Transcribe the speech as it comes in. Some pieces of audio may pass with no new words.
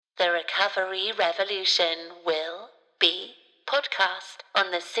The Recovery Revolution will be podcast on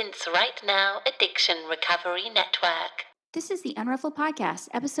the Since Right Now Addiction Recovery Network. This is the Unruffled Podcast,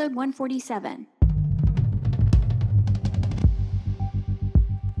 episode 147.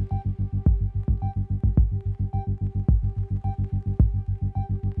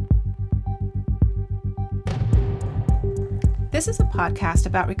 This is a podcast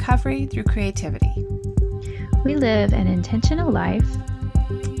about recovery through creativity. We live an intentional life.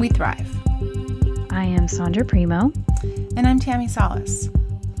 We thrive. I am Sandra Primo. And I'm Tammy Salas.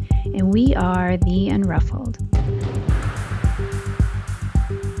 And we are the Unruffled.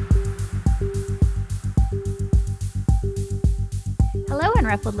 Hello,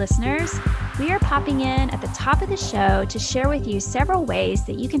 Unruffled listeners. We are popping in at the top of the show to share with you several ways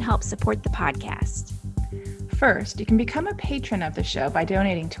that you can help support the podcast. First, you can become a patron of the show by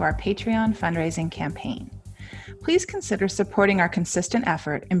donating to our Patreon fundraising campaign. Please consider supporting our consistent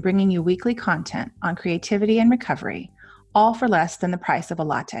effort in bringing you weekly content on creativity and recovery, all for less than the price of a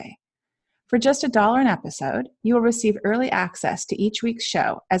latte. For just $1 an episode, you will receive early access to each week's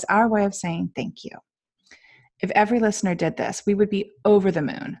show as our way of saying thank you. If every listener did this, we would be over the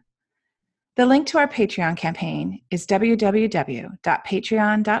moon. The link to our Patreon campaign is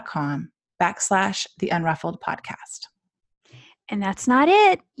www.patreon.com/theunruffledpodcast. And that's not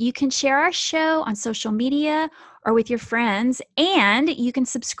it. You can share our show on social media or with your friends, and you can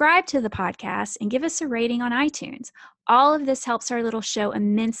subscribe to the podcast and give us a rating on iTunes. All of this helps our little show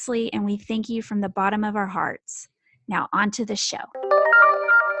immensely, and we thank you from the bottom of our hearts. Now, on to the show.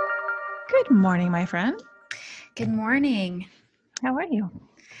 Good morning, my friend. Good morning. How are you?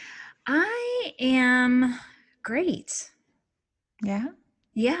 I am great. Yeah?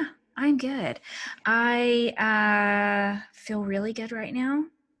 Yeah, I'm good. I feel really good right now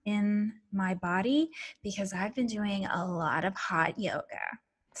in my body because I've been doing a lot of hot yoga.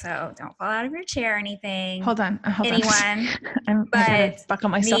 So don't fall out of your chair or anything. Hold on. Anyone. I gotta buckle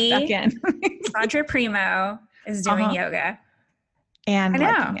myself back in. Sandra Primo is doing yoga. And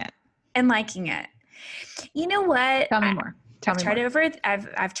liking it. And liking it. You know what? Tell me more. I've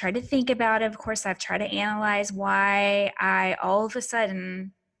tried to think about it. Of course, I've tried to analyze why I all of a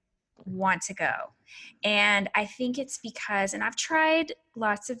sudden want to go. And I think it's because, and I've tried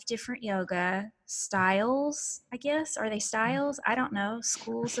lots of different yoga styles, I guess. Are they styles? I don't know.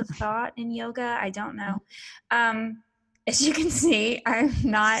 Schools of thought in yoga. I don't know. As you can see, I'm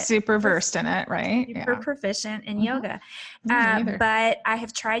not super versed in it, right? Super proficient in yoga. But I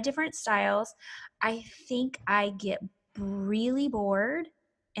have tried different styles. I think I get really bored,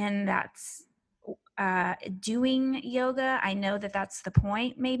 and that's doing yoga. I know that that's the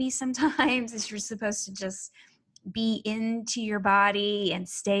point. Maybe sometimes is you're supposed to just be into your body and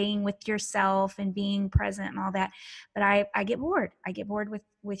staying with yourself and being present and all that. But I get bored. I get bored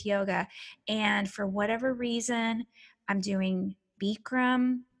with yoga. And for whatever reason, I'm doing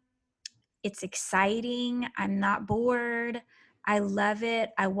Bikram. It's exciting. I'm not bored. I love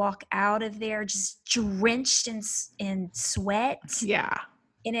it. I walk out of there just drenched in sweat. Yeah.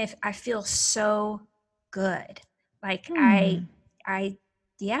 And if I feel so good, like I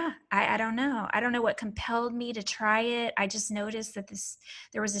don't know. I don't know what compelled me to try it. I just noticed that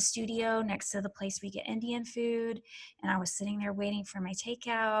there was a studio next to the place we get Indian food, and I was sitting there waiting for my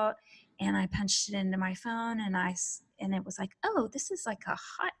takeout, and I punched it into my phone, and it was like, oh, this is like a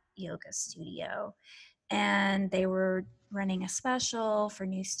hot yoga studio, and they were running a special for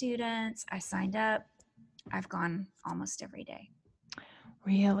new students. I signed up. I've gone almost every day.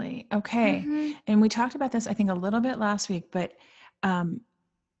 Really? Okay. Mm-hmm. And we talked about this, I think, a little bit last week, but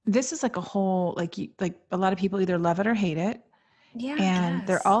this is like a whole, like a lot of people either love it or hate it. Yeah. And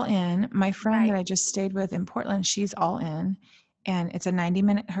they're all in. My friend Right. that I just stayed with in Portland, she's all in. And it's a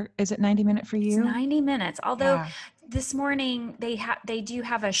 90-minute, is it 90-minute for you? It's 90 minutes. Although this morning they do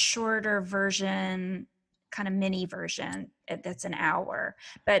have a shorter version, kind of mini version that's an hour,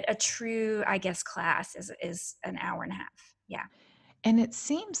 but a true, I guess, class is an hour and a half. Yeah. And it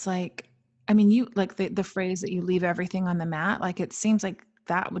seems like, I mean, you like the phrase that you leave everything on the mat. Like, it seems like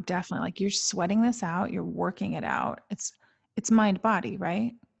that would definitely, like, you're sweating this out, you're working it out. It's mind body,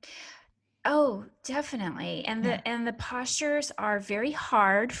 right? Oh, definitely. And the postures are very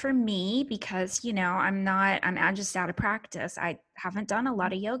hard for me because, I'm just out of practice. I haven't done a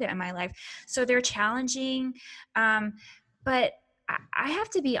lot of yoga in my life. So they're challenging. But I have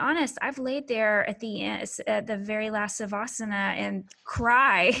to be honest, I've laid there at the end, at the very last Savasana, and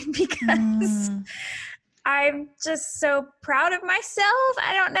cried because I'm just so proud of myself.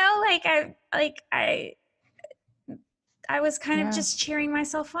 I don't know. I was kind of just cheering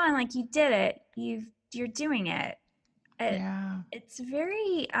myself on. Like, you did it. You're doing it. It's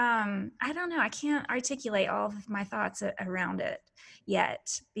very, I don't know. I can't articulate all of my thoughts around it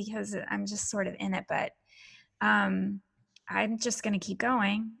yet because I'm just sort of in it, but I'm just going to keep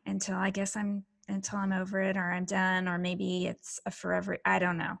going until until I'm over it or I'm done, or maybe it's a forever, I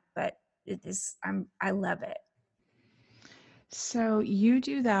don't know, but I love it. So you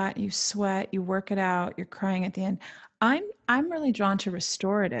do that, you sweat, you work it out, you're crying at the end. I'm really drawn to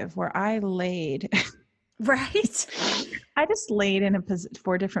restorative, where I laid Right. I just laid in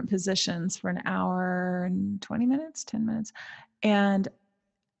 4 different positions for an hour and 20 minutes, 10 minutes. And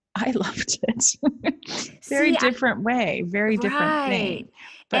I loved it. Very different way, very different thing.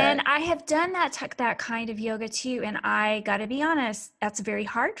 But, and I have done that kind of yoga too. And I got to be honest, that's very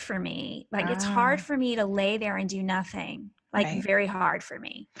hard for me. Like it's hard for me to lay there and do nothing. Like very hard for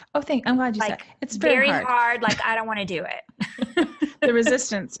me. Oh, I'm glad you said it's very hard. Like I don't want to do it. The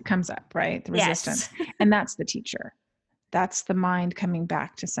resistance comes up, right? The resistance. Yes. And that's the teacher. That's the mind coming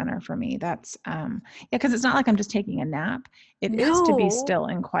back to center for me. That's, because it's not like I'm just taking a nap. It is to be still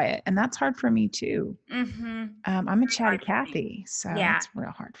and quiet. And that's hard for me too. Mm-hmm. I'm a chatty Cathy, so it's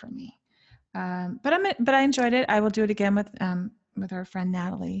real hard for me. But I enjoyed it. I will do it again with our friend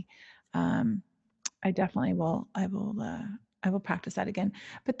Natalie. I definitely will. I will practice that again.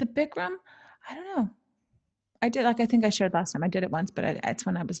 But the Bikram, I don't know. I did, I think I shared last time. I did it once, but it's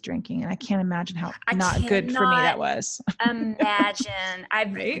when I was drinking, and I can't imagine how not good for me that was. Imagine.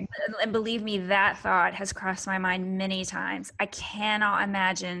 And believe me, that thought has crossed my mind many times. I cannot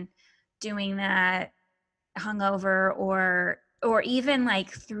imagine doing that hungover or even like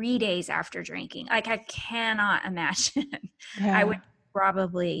 3 days after drinking. Like I cannot imagine. Yeah. I would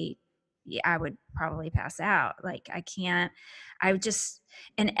probably pass out. Like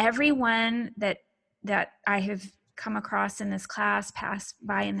and everyone that I have come across in this class, passed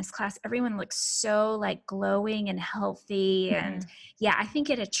by in this class, everyone looks so like glowing and healthy. Mm-hmm. And I think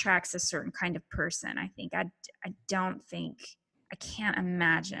it attracts a certain kind of person. I think I can't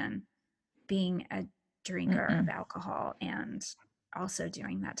imagine being a drinker of alcohol and also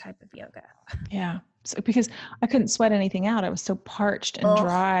doing that type of yoga. Yeah. So because I couldn't sweat anything out. I was so parched and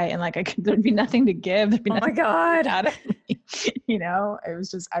dry, and like there'd be nothing to give. There'd be nothing out of me. It was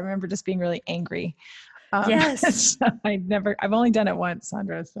just, I remember just being really angry. Yes. So I've only done it once,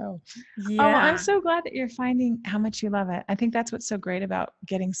 Sandra. So I'm so glad that you're finding how much you love it. I think that's what's so great about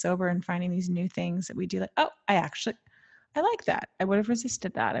getting sober and finding these new things that we do. Like, I like that. I would have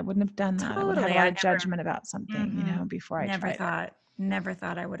resisted that. I wouldn't have done that. Totally. I would have had a lot of judgment about something, before I tried it. Never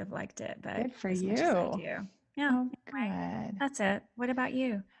thought I would have liked it, but good for you. Yeah. Good. That's it. What about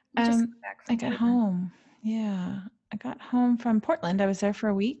you? I got home. Yeah. I got home from Portland. I was there for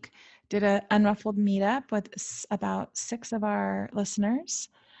a week. Did an unruffled meetup with about 6 of our listeners.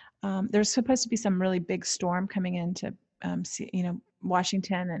 There's supposed to be some really big storm coming into,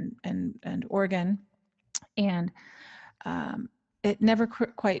 Washington and Oregon. And it never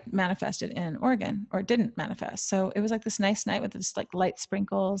quite manifested in Oregon, or didn't manifest. So it was like this nice night with this like light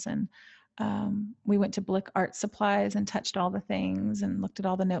sprinkles, and we went to Blick Art Supplies and touched all the things and looked at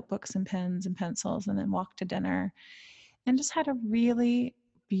all the notebooks and pens and pencils, and then walked to dinner, and just had a really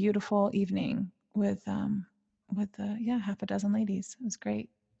beautiful evening with half a dozen ladies. It was great.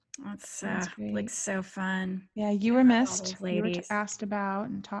 That's like so fun. Yeah, you were missed. You were asked about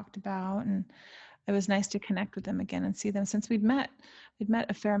and talked about, and it was nice to connect with them again and see them since we'd met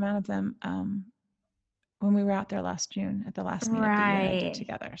a fair amount of them when we were out there last June at the last meetup that you and I did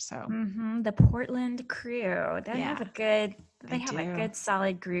together. So the Portland crew, they have a good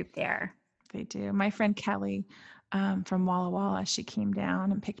solid group there. They do. My friend Kelly from Walla Walla, she came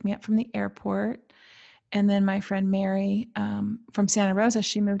down and picked me up from the airport. And then my friend Mary from Santa Rosa,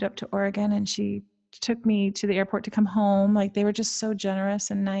 she moved up to Oregon, and she took me to the airport to come home. Like, they were just so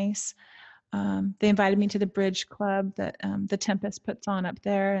generous and nice. They invited me to the bridge club that the Tempest puts on up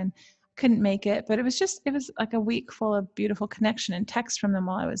there, and couldn't make it, but it was like a week full of beautiful connection and text from them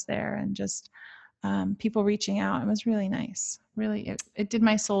while I was there, and just people reaching out. It was really nice. Really, it did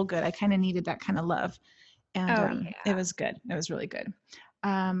my soul good. I kind of needed that kind of love, and it was good. It was really good.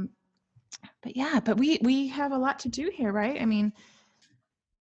 But we have a lot to do here, right? I mean,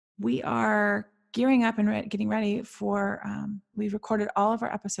 we are gearing up and getting ready for, we've recorded all of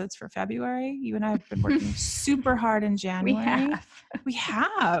our episodes for February. You and I have been working super hard in January. We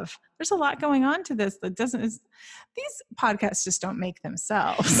have. There's a lot going on to this that these podcasts just don't make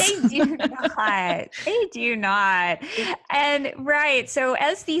themselves. They do not. They do not. And right. So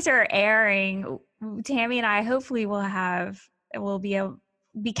as these are airing, Tammy and I hopefully will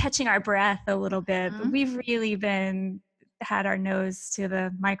be catching our breath a little bit, but we've really had our nose to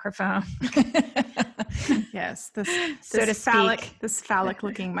the microphone Yes, so to speak. this phallic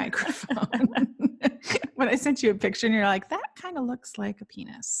looking microphone. When I sent you a picture and you're like, that kind of looks like a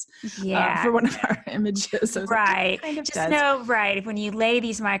penis. Yeah. For one of our images. I was Right. like, kind of Just does. know, right. When you lay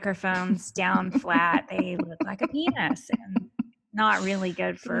these microphones down flat, they look like a penis and not really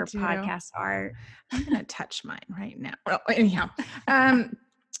good for podcast art. I'm going to touch mine right now. Well, anyhow,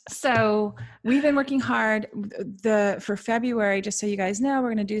 so we've been working hard for February, just so you guys know, we're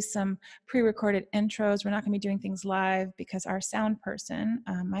going to do some pre-recorded intros. We're not going to be doing things live because our sound person,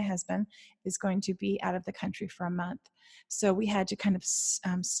 my husband, is going to be out of the country for a month. So we had to kind of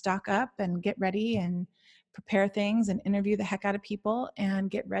stock up and get ready and prepare things and interview the heck out of people and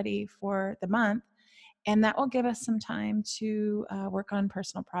get ready for the month. And that will give us some time to work on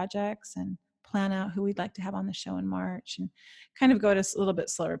personal projects and plan out who we'd like to have on the show in March and kind of go at a little bit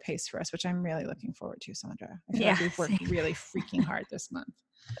slower pace for us, which I'm really looking forward to, Sandra. I feel like we've worked really freaking hard this month.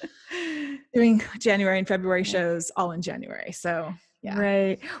 Doing January and February shows all in January. So yeah.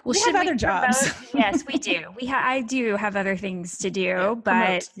 Right. Well, we have other jobs. Yes, we do. I do have other things to do, yeah, but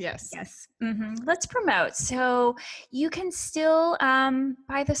promote. Yes. Mm-hmm. Let's promote. So you can still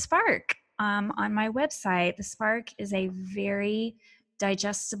buy the Spark on my website. The Spark is a very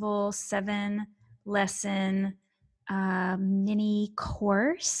digestible 7-lesson mini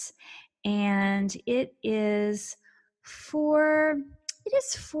course, and it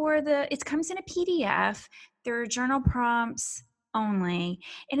comes in a PDF. There are journal prompts only,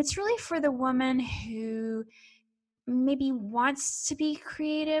 and it's really for the woman who maybe wants to be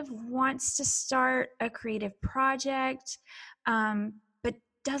creative, wants to start a creative project, but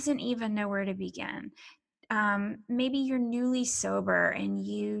doesn't even know where to begin. Maybe you're newly sober and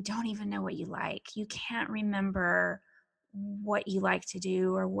you don't even know what you like. You can't remember what you like to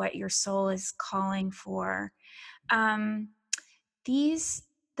do or what your soul is calling for. The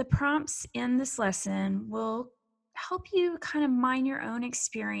prompts in this lesson will help you kind of mine your own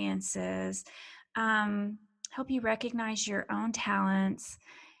experiences, help you recognize your own talents,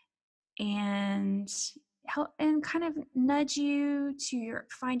 and help and kind of nudge you to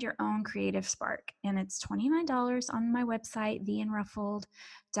find your own creative spark. And it's $29 on my website,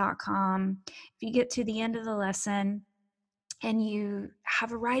 theunruffled.com. If you get to the end of the lesson and you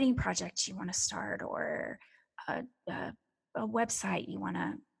have a writing project you want to start, or a website you want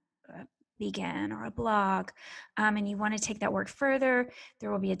to begin, or a blog, and you want to take that work further,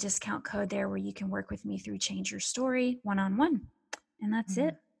 there will be a discount code there where you can work with me through Change Your Story one-on-one. And that's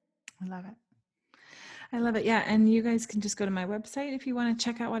it. I love it. Yeah. And you guys can just go to my website if you want to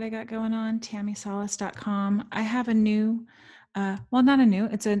check out what I got going on, tammysolace.com. I have a new,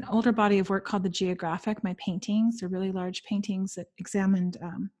 it's an older body of work called The Geographic. My paintings, they're really large paintings that examined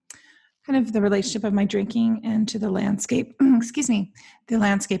kind of the relationship of my drinking and to the landscape, the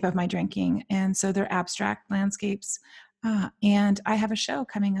landscape of my drinking. And so they're abstract landscapes. And I have a show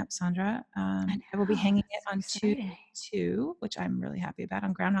coming up, Sandra. I will be hanging it on Tuesday, which I'm really happy about,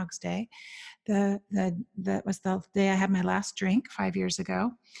 on Groundhog's Day. That was the day I had my last drink 5 years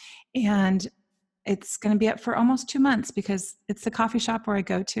ago. And it's going to be up for almost 2 months because it's the coffee shop where I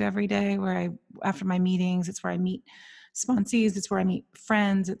go to every day, after my meetings, it's where I meet sponsees, it's where I meet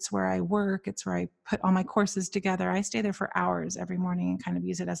friends, it's where I work, it's where I put all my courses together. I stay there for hours every morning and kind of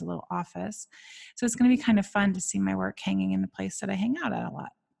use it as a little office. So it's going to be kind of fun to see my work hanging in the place that I hang out at a lot.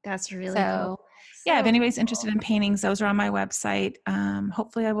 That's really cool. Yeah, if anybody's interested in paintings, those are on my website.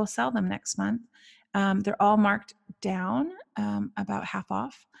 Hopefully I will sell them next month. They're all marked down, about half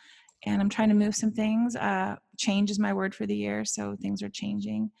off. And I'm trying to move some things. Change is my word for the year, so things are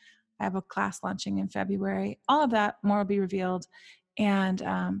changing. I have a class launching in February. All of that, more will be revealed. And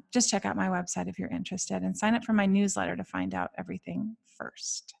just check out my website if you're interested, and sign up for my newsletter to find out everything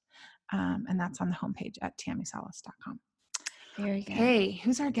first. And that's on the homepage at tammysolace.com. Very good. Hey,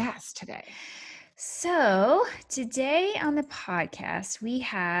 who's our guest today? So today on the podcast, we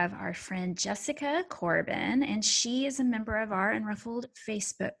have our friend Jessica Corbin, and she is a member of our Unruffled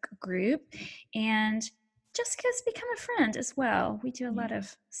Facebook group. And Jessica's become a friend as well. We do a lot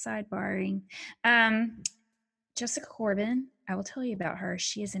of sidebarring. Jessica Corbin, I will tell you about her.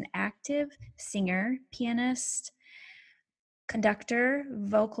 She is an active singer, pianist, conductor,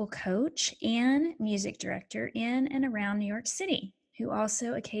 vocal coach, and music director in and around New York City, who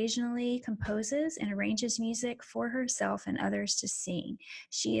also occasionally composes and arranges music for herself and others to sing.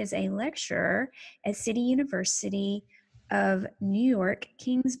 She is a lecturer at City University of New York,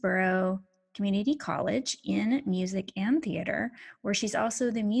 Kingsborough Community College in music and theater, where she's also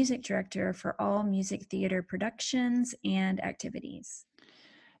the music director for all music theater productions and activities.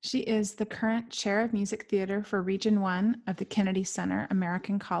 She is the current chair of music theater for Region 1 of the Kennedy Center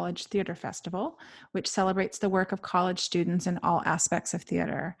American College Theater Festival, which celebrates the work of college students in all aspects of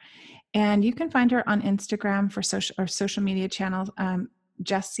theater. And you can find her on Instagram for social media channels,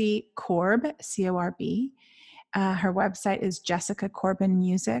 Jessie Corb, C-O-R-B. Her website is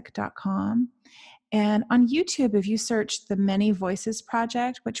jessicacorbinmusic.com. And on YouTube, if you search the Many Voices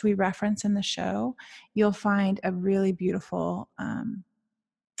Project, which we reference in the show, you'll find a really beautiful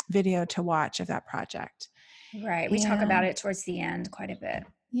video to watch of that project. Right. We talk about it towards the end quite a bit.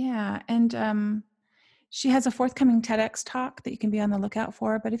 Yeah. And she has a forthcoming TEDx talk that you can be on the lookout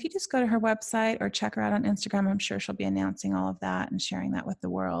for. But if you just go to her website or check her out on Instagram, I'm sure she'll be announcing all of that and sharing that with the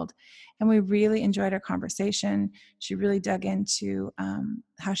world. And we really enjoyed our conversation. She really dug into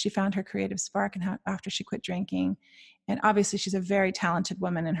how she found her creative spark and how after she quit drinking. And obviously, she's a very talented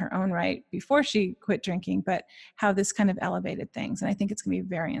woman in her own right before she quit drinking, but how this kind of elevated things. And I think it's going to be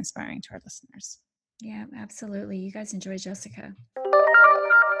very inspiring to our listeners. Yeah, absolutely. You guys enjoy Jessica.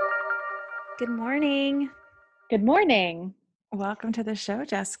 Good morning. Good morning. Welcome to the show,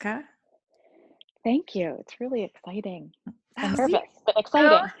 Jessica. Thank you. It's really exciting. I'm Oh, nervous, but exciting.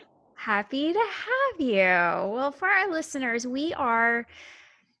 so happy to have you. Well, for our listeners, we are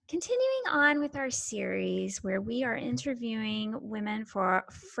continuing on with our series where we are interviewing women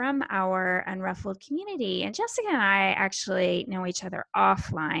from our Unruffled community. And Jessica and I actually know each other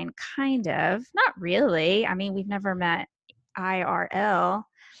offline, kind of. Not really. I mean, we've never met IRL,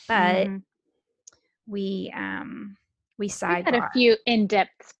 but we sidebarred. We've had a few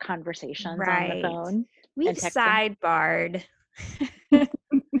in-depth conversations on the Right. phone. We've sidebarred.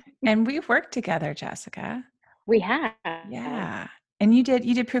 And we've worked together, Jessica. We have. Yeah. And you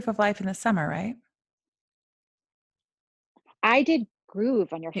did Proof of Life in the summer, right? I did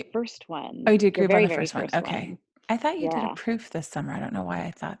Groove on your first one. Oh, you did Your Groove on the very first one. Okay. one. I thought you did Yeah. a Proof this summer. I don't know why I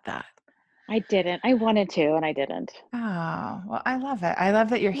thought that. I didn't. I wanted to, and I didn't. Oh, well, I love it. I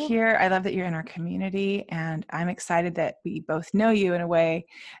love that you're here. I love that you're in our community. And I'm excited that we both know you in a way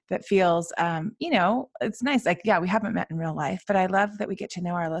that feels, it's nice. Like, yeah, we haven't met in real life, but I love that we get to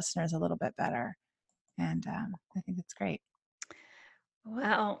know our listeners a little bit better. And I think it's great.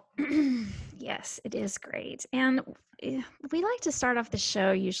 Well, yes, it is great. And we like to start off the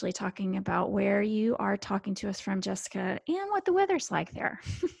show usually talking about where you are talking to us from, Jessica, and what the weather's like there.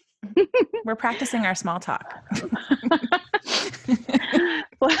 We're practicing our small talk.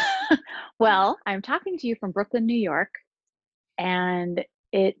 Well, I'm talking to you from Brooklyn, New York, and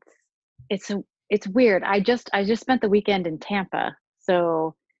it's weird. I just spent the weekend in Tampa,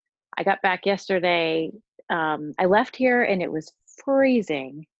 so I got back yesterday. I left here and it was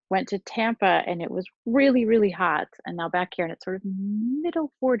freezing. Went to Tampa and it was really, really hot, and now back here and it's sort of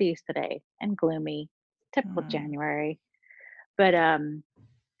middle 40s today and gloomy, typical January. But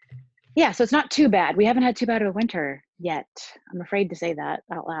yeah, so it's not too bad. We haven't had too bad of a winter yet. I'm afraid to say that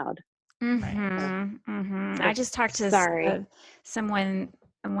out loud. I just talked to someone,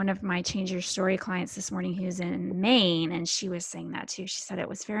 one of my Change Your Story clients this morning who's in Maine, and she was saying that too. She said it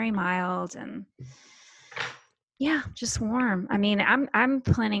was very mild and yeah, just warm. I mean, I'm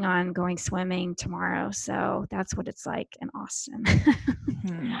planning on going swimming tomorrow, so that's what it's like in Austin.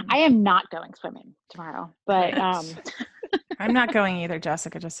 I am not going swimming tomorrow, but I'm not going either,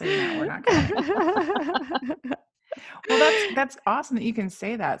 Jessica, just so you know, we're not going. Well, that's awesome that you can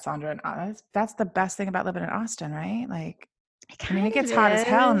say that, Sandra. And that's the best thing about living in Austin, right? Like, it gets hot as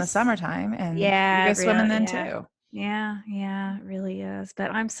hell in the summertime, and you go swimming then too. Yeah, it really is.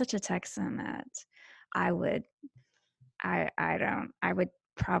 But I'm such a Texan that I would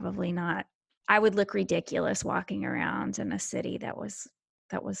probably not. I would look ridiculous walking around in a city that was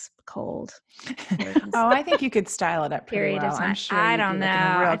cold. Oh, I think you could style it up pretty well. I'm sure. I don't know.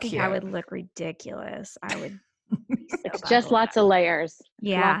 I think I would look ridiculous. I would. It's just lots of layers.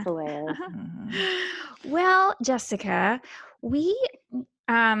 Yeah. Lots of layers. Well, Jessica, we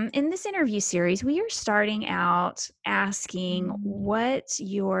in this interview series, we are starting out asking what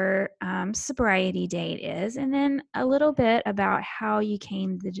your sobriety date is, and then a little bit about how you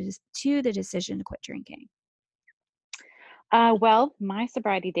came to the decision to quit drinking. Well, my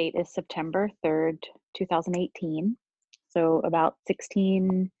sobriety date is September 3rd, 2018. So about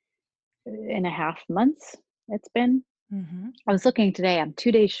 16 and a half months it's been. I was looking today. I'm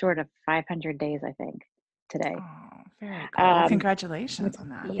 2 days short of 500 days, I think, today. Oh, very cool. Well, congratulations on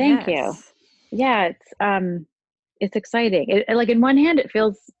that. Thank you. Yeah, it's exciting. Like, in one hand, it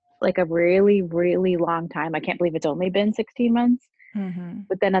feels like a really, really long time. I can't believe it's only been 16 months.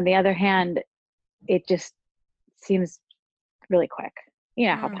 But then on the other hand, it just seems really quick. You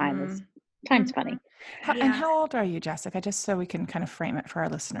know how time is Time's funny. And Yeah. how old are you, Jessica? Just so we can kind of frame it for our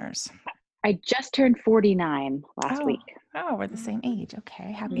listeners. I just turned 49 last week. Oh, we're the same age.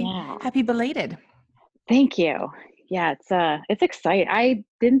 Okay. Yeah. Happy belated. Thank you. Yeah, it's exciting. I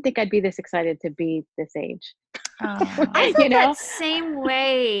didn't think I'd be this excited to be this age. I You felt know? that same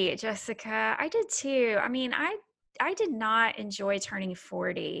way, Jessica. I did too. I mean, I did not enjoy turning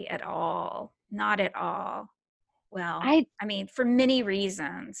 40 at all. Not at all. Well, I I mean, for many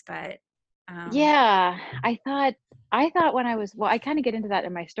reasons, but yeah, I thought when I was, well, I kind of get into that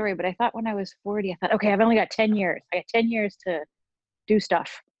in my story, but I thought when I was 40, I thought, okay, I've only got 10 years. I got 10 years to do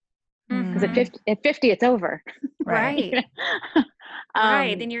stuff. Because mhm. at 50, it's over. Right.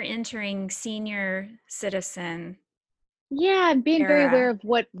 Right. Um, Then you're entering senior citizen yeah, and being very aware era. of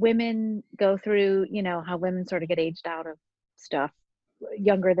what women go through, you know, how women sort of get aged out of stuff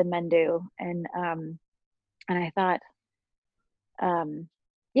younger than men do. And I thought,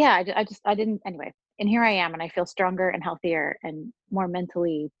 yeah, I didn't, anyway. And here I am, and I feel stronger and healthier and more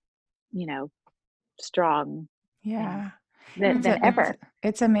mentally, you know, strong and Yeah. than ever.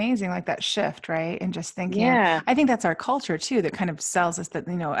 It's amazing, like that shift, right? And just thinking, Yeah. I think that's our culture too, that kind of sells us that,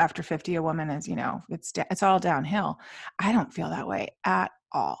 after 50, a woman is, it's all downhill. I don't feel that way at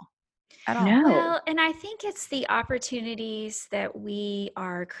all. At all. No. Well, and I think it's the opportunities that we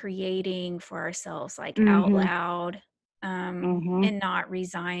are creating for ourselves, like out Mm-hmm. loud, Mm-hmm. and not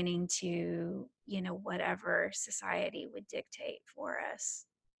resigning to, whatever society would dictate for us.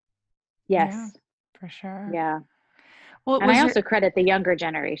 Yes. Yeah, for sure. Yeah. Well, And I also credit the younger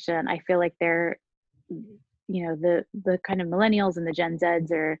generation. I feel like they're, the kind of millennials and the Gen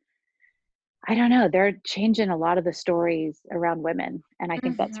Zs are, I don't know, they're changing a lot of the stories around women. And I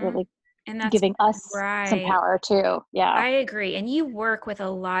think that's Mhm. really And that's giving us some right. power too. Yeah. I agree. And you work with a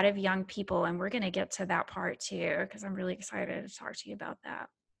lot of young people, and we're going to get to that part too, because I'm really excited to talk to you about that.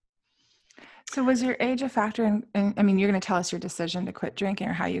 So was your age a factor in, I mean, you're going to tell us your decision to quit drinking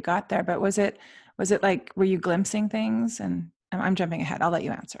or how you got there, but was it like, were you glimpsing things? And I'm jumping ahead. I'll let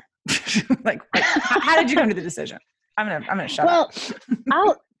you answer. like how did you come to the decision? I'm going to shut up.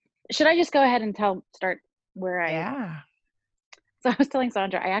 Should I just go ahead and start where Yeah. So I was telling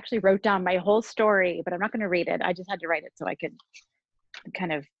Sandra, I actually wrote down my whole story, but I'm not going to read it. I just had to write it so I could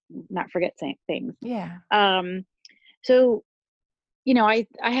kind of not forget things. Yeah. So, I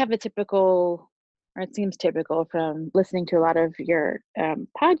have a typical, or it seems typical from listening to a lot of your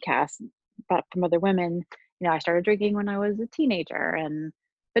podcasts from other women. I started drinking when I was a teenager,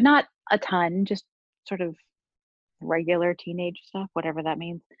 but not a ton, just sort of regular teenage stuff, whatever that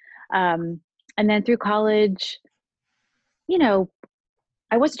means. And then through college,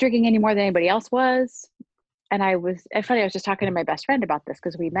 I wasn't drinking any more than anybody else was. And it's funny, I was just talking to my best friend about this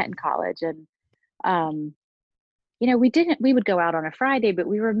because we met in college, and, we would go out on a Friday, but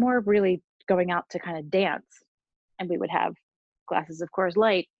we were more really going out to kind of dance, and we would have glasses of Coors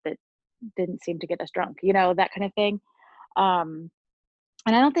Light that didn't seem to get us drunk, that kind of thing. And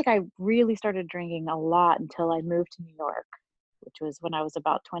I don't think I really started drinking a lot until I moved to New York, which was when I was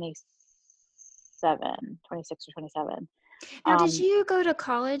about 26 or 27. Now, did you go to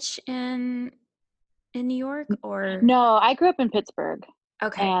college in New York or? No, I grew up in Pittsburgh.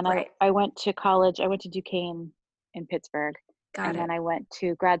 Okay, And right. I went to college. I went to Duquesne in Pittsburgh. Got it. Then I went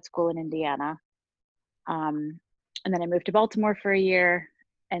to grad school in Indiana. And then I moved to Baltimore for a year.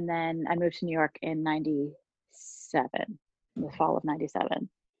 And then I moved to New York in 97, in the fall of 97.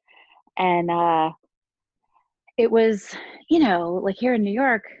 And it was, like here in New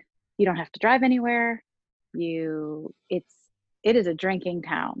York, you don't have to drive anywhere. It is a drinking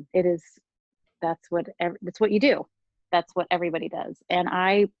town. That's what you do. That's what everybody does. And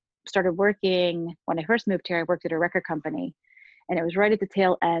I started working, when I first moved here, I worked at a record company, and it was right at the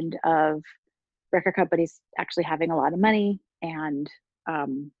tail end of record companies actually having a lot of money. And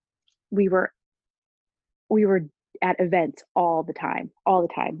we were at events all the time,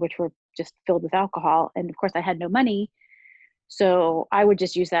 which were just filled with alcohol. And of course I had no money. So I would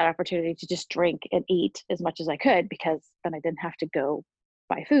just use that opportunity to just drink and eat as much as I could, because then I didn't have to go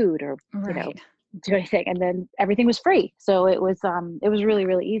buy food or, Right. do anything. And then everything was free. So it was really,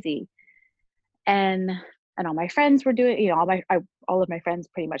 really easy. And all my friends were doing, all of my friends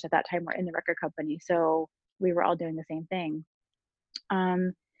pretty much at that time were in the record company. So we were all doing the same thing.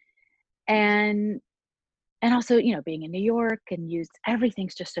 And also, being in New York and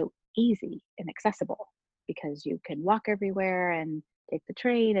everything's just so easy and accessible, because you can walk everywhere and take the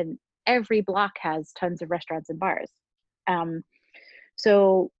train, and every block has tons of restaurants and bars.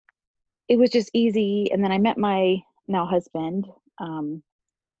 So it was just easy. And then I met my now husband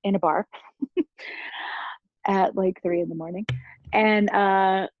in a bar at like 3 a.m. And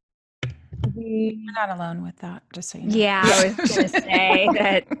You're not alone with that, just so you know. Yeah, I was gonna say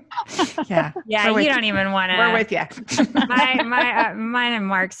that. Yeah. Yeah, we're with you don't even want to. We're with you. Mine and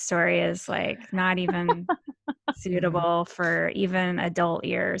Mark's story is like not even suitable for even adult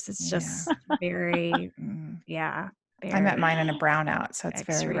ears. It's just very, I very met mine in a brownout, so it's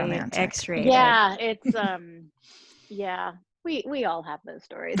very romantic. X-rated. Yeah, it's yeah. We all have those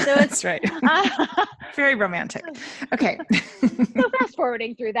stories. So it's That's right. Very romantic. Okay. So fast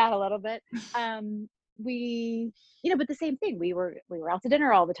forwarding through that a little bit, we, but the same thing. We were out to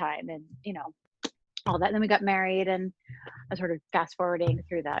dinner all the time, and all that. And then we got married, and I sort of fast forwarding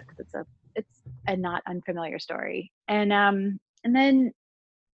through that because it's a not unfamiliar story. And then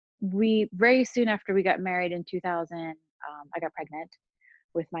we very soon after we got married in 2000, I got pregnant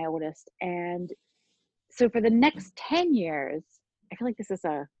with my oldest, and so for the next 10 years, I feel like this is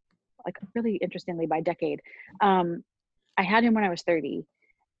like really interestingly by decade. I had him when I was 30,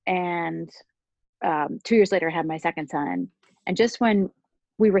 and 2 years later I had my second son. And just when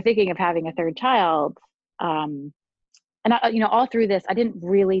we were thinking of having a third child, and I, all through this, I didn't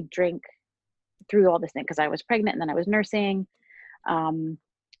really drink through all this thing because I was pregnant and then I was nursing. I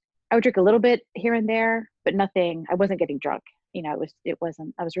would drink a little bit here and there, but nothing. I wasn't getting drunk. It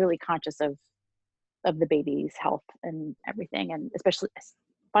wasn't. I was really conscious of the baby's health and everything, and especially,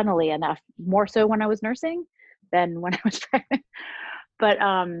 funnily enough, more so when I was nursing than when I was pregnant. But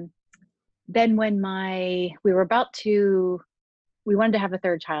then when we wanted to have a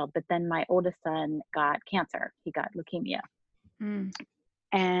third child, but then my oldest son got cancer. He got leukemia. And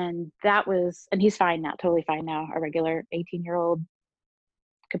and he's fine now, totally fine now, a regular 18-year-old,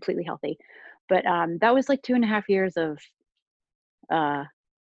 completely healthy. But that was like 2.5 years of,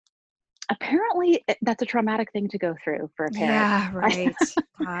 apparently that's a traumatic thing to go through for a parent. Yeah, right.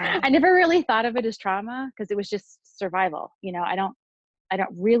 I never really thought of it as trauma because it was just survival. I don't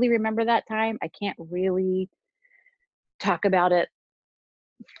really remember that time. I can't really talk about it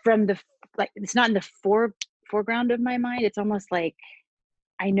from it's not in the foreground of my mind. It's almost like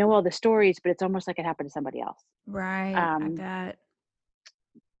I know all the stories, but it's almost like it happened to somebody else. Right. I bet.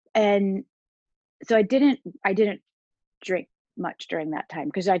 And so I didn't drink much during that time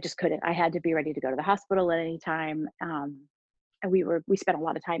because I just couldn't. I had to be ready to go to the hospital at any time. And we spent a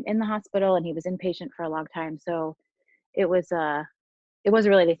lot of time in the hospital, and he was inpatient for a long time. So it wasn't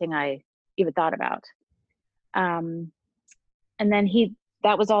really anything I even thought about. And then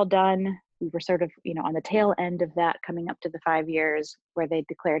that was all done. We were sort of, on the tail end of that, coming up to the 5 years where they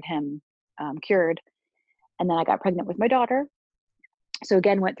declared him cured. And then I got pregnant with my daughter. So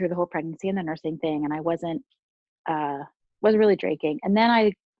again, went through the whole pregnancy and the nursing thing, and I wasn't really drinking. And then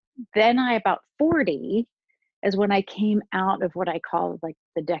I about 40 is when I came out of what I call like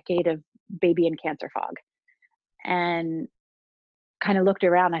the decade of baby and cancer fog, and kind of looked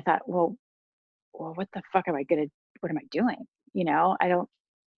around. I thought, well, what the fuck what am I doing? I don't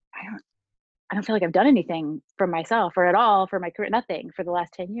feel like I've done anything for myself or at all for my career, nothing for the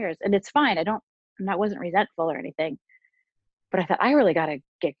last 10 years. And it's fine. I wasn't resentful or anything, but I thought I really got to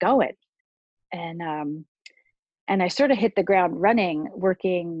get going. And I sort of hit the ground running,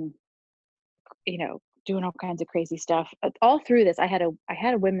 working, doing all kinds of crazy stuff. All through this, I had a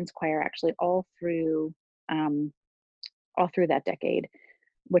women's choir actually all through that decade,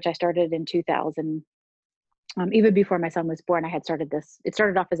 which I started in 2000. Even before my son was born, I had started this. It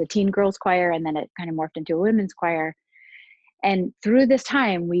started off as a teen girls choir, and then it kind of morphed into a women's choir. And through this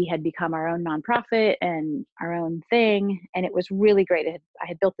time, we had become our own nonprofit and our own thing. And it was really great. I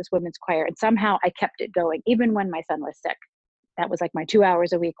had built this women's choir, and somehow I kept it going, even when my son was sick. That was like my 2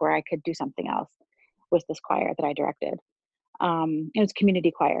 hours a week where I could do something else, was this choir that I directed. It was a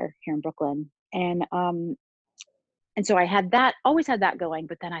community choir here in Brooklyn. And so I always had that going.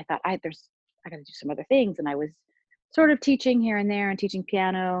 But then I thought, I got to do some other things. And I was sort of teaching here and there, and teaching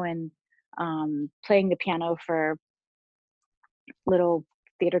piano, and playing the piano for little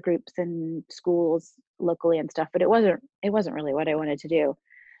theater groups and schools locally and stuff, but it wasn't really what I wanted to do.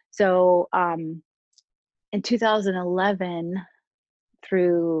 So in 2011,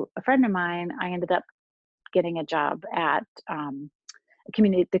 through a friend of mine, I ended up getting a job at the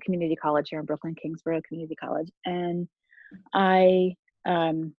community college here in Brooklyn, Kingsborough Community College. And I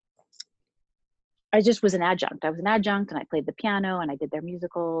just was an adjunct. I was an adjunct, and I played the piano, and I did their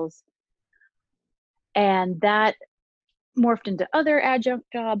musicals. And that morphed into other adjunct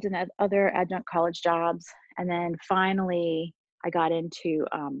jobs and other adjunct college jobs. And then finally I got into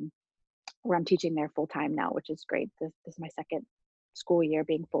where I'm teaching there full time now, which is great. This is my second school year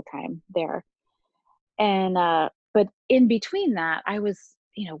being full time there. And but in between that, I was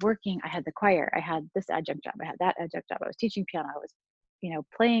working. I had the choir, I had this adjunct job, I had that adjunct job, I was teaching piano, I was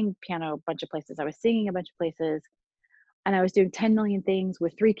playing piano a bunch of places. I was singing a bunch of places, and I was doing 10 million things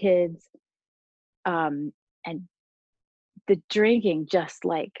with 3 kids. And the drinking just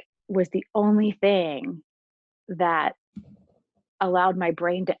like was the only thing that allowed my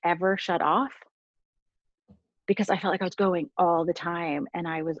brain to ever shut off, because I felt like I was going all the time, and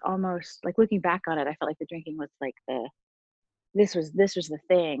I was almost like, looking back on it, I felt like the drinking was like this was the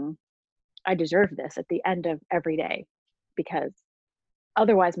thing. I deserve this at the end of every day, because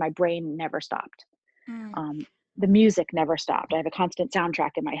otherwise my brain never stopped. Mm. The music never stopped. I have a constant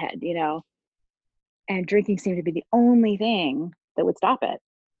soundtrack in my head, and drinking seemed to be the only thing that would stop it.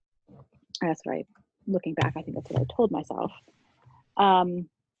 And that's what looking back, I think that's what I told myself.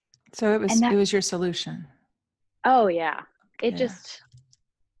 So it And that, was your solution. oh yeah, it Yeah. just,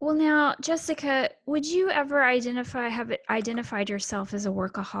 Well, now, Jessica, would you ever have identified yourself as a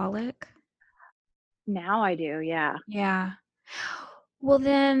workaholic? now I do. Yeah. Yeah. Well,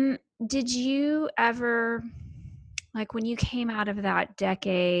 then, did you ever, like, when you came out of that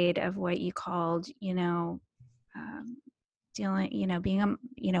decade of what you called, dealing, being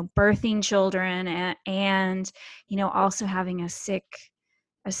birthing children and also having a sick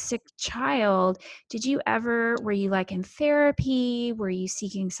child, were you like in therapy? Were you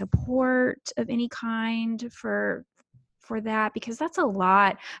seeking support of any kind for that? Because that's a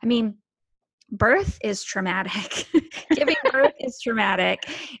lot. I mean, birth is traumatic. Giving birth is traumatic.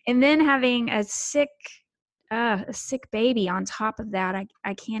 And then having a sick baby on top of that,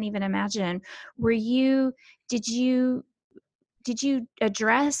 I can't even imagine. Did you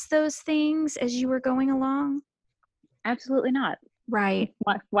address those things as you were going along? Absolutely not. Right.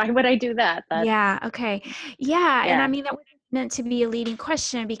 Why would I do that? Yeah. Okay. Yeah. And I Yeah. mean, that was meant to be a leading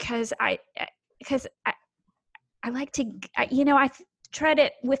question because I like to, I've tried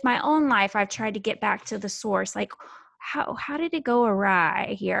it with my own life. I've tried to get back to the source. Like, how did it go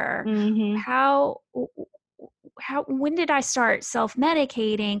awry here? Mm-hmm. When did I start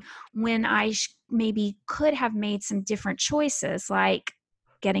self-medicating when I maybe could have made some different choices, like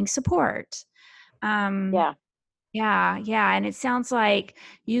getting support? Yeah. Yeah. And it sounds like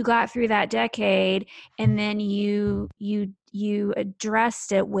you got through that decade and then you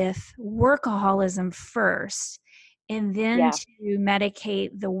addressed it with workaholism first, and then Yeah. to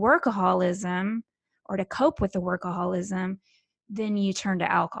medicate the workaholism or to cope with the workaholism, then you turn to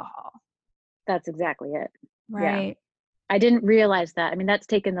alcohol. That's exactly it. Yeah. Right. I didn't realize that. I mean, that's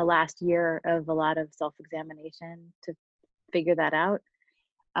taken the last year of a lot of self-examination to figure that out.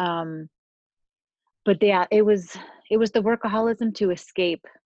 But yeah, it was the workaholism to escape,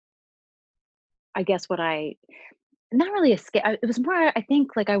 I guess, not really escape. It was more, I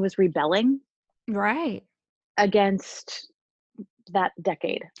think, like I was rebelling Right. against that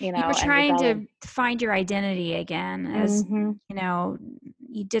decade, You were and trying rebelling. to find your identity again, as Mm-hmm.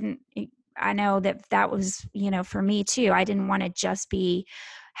 you didn't. I know that was, for me too. I didn't want to just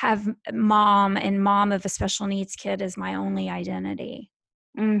have mom of a special needs kid as my only identity.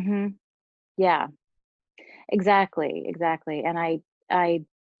 Mm-hmm. Yeah, exactly. And I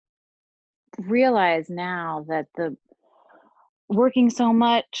realize now that the working so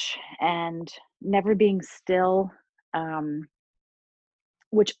much and never being still, um,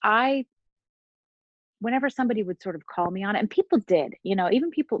 which whenever somebody would sort of call me on it, and people did,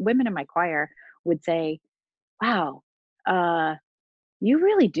 even women in my choir would say, wow, uh, you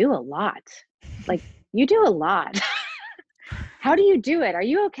really do a lot. Like, you do a lot. How do you do it? Are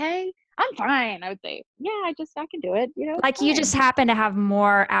you okay? I'm fine. I would say, yeah, I can do it. It's Like, you just fine. happen to have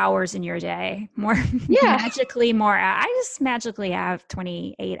more hours in your day, more Yeah, magically more. I just magically have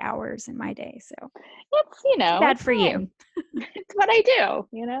 28 hours in my day, so too bad it's for you. fine. It's what I do.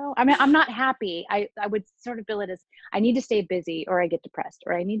 I mean, I'm not happy. I would sort of bill it as, I need to stay busy or I get depressed,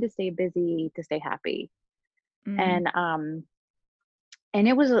 or I need to stay busy to stay happy. Mm. And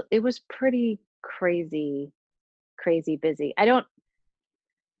it was pretty crazy busy.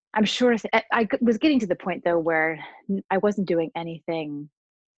 I'm sure I was getting to the point though where I wasn't doing anything.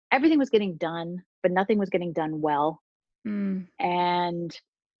 Everything was getting done, but nothing was getting done well. Mm. And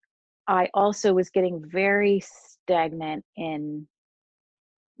I also was getting very stagnant in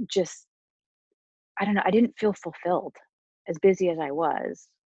just, I don't know, I didn't feel fulfilled. As busy as I was,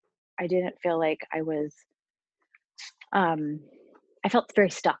 I didn't feel like um I felt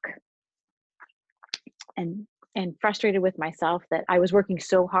very stuck and frustrated with myself that I was working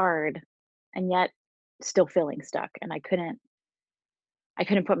so hard and yet still feeling stuck, and I couldn't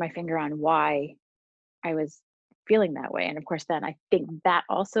put my finger on why I was feeling that way. And of course then I think that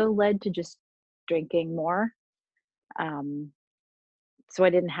also led to just drinking more, um so I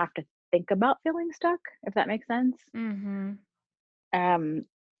didn't have to think about feeling stuck, if that makes sense. Mm-hmm. and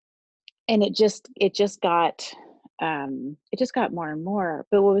it just got more and more.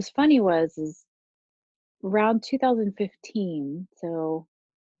 But what was funny is around 2015, so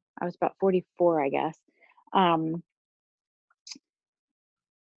I was about 44, I guess. Um,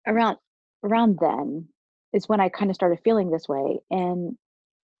 around around then is when I kind of started feeling this way, and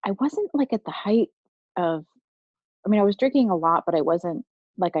I wasn't like at the height of. I mean, I was drinking a lot, but I wasn't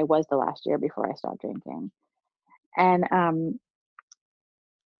like I was the last year before I stopped drinking. And I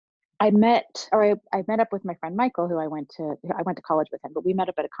met up with my friend Michael, who I went to college with him, but we met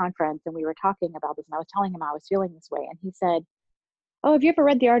up at a conference and we were talking about this, and I was telling him I was feeling this way, and he said, "Oh, have you ever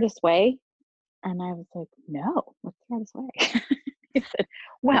read The Artist's Way?" And I was like, "No, what's The Artist's Way?" He said,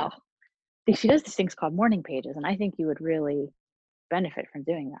 "Well, she does these things called morning pages, and I think you would really benefit from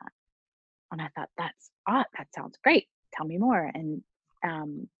doing that." And I thought, "That's odd. That sounds great. Tell me more." And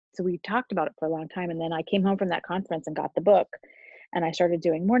so we talked about it for a long time, and then I came home from that conference and got the book, and I started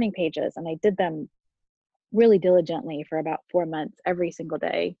doing morning pages, and I did them really diligently for about 4 months every single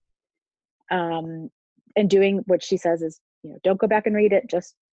day, and doing what she says is, don't go back and read it,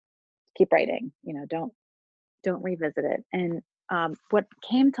 just keep writing. Don't revisit it. And what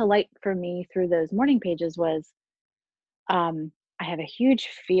came to light for me through those morning pages was, I have a huge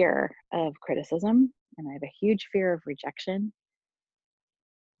fear of criticism, and I have a huge fear of rejection.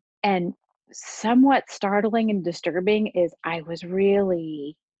 And somewhat startling and disturbing is I had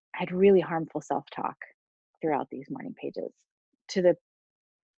really harmful self-talk throughout these morning pages. To the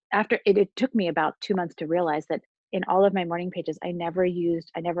After it took me about 2 months to realize that in all of my morning pages, I never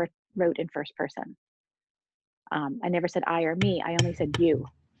wrote in first person. I never said I or me. I only said you.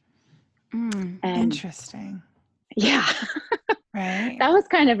 And Interesting. yeah, Right? that was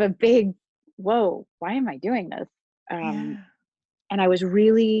kind of a big, whoa, why am I doing this? Yeah. And I was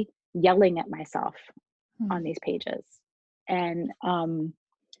really yelling at myself Hmm. on these pages. And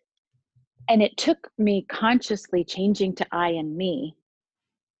it took me consciously changing to I and me.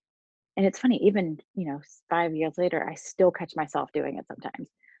 And it's funny, even 5 years later, I still catch myself doing it sometimes.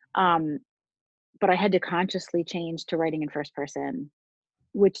 But I had to consciously change to writing in first person,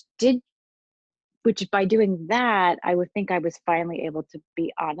 which by doing that, I would think I was finally able to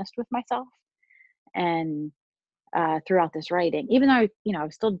be honest with myself. And throughout this writing, even though I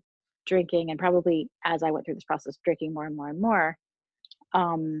was still drinking, and probably as I went through this process, drinking more and more and more.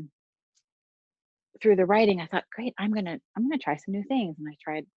 Through the writing, I thought, great, I'm gonna try some new things, and I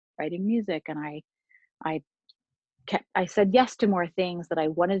tried writing music, and I said yes to more things that I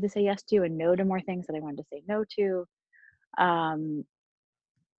wanted to say yes to, and no to more things that I wanted to say no to. Um,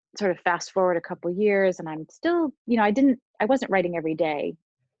 Sort of fast forward a couple years, and I'm still, I wasn't writing every day,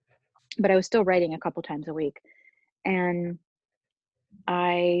 but I was still writing a couple times a week, and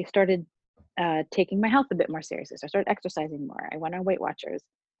I started taking my health a bit more seriously. So I started exercising more. I went on Weight Watchers.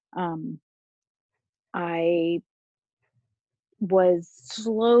 Um, I was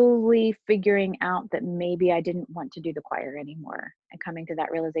slowly figuring out that maybe I didn't want to do the choir anymore, and coming to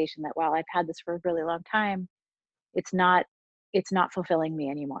that realization that while I've had this for a really long time, it's not fulfilling me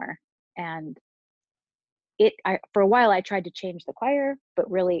anymore. And for a while I tried to change the choir,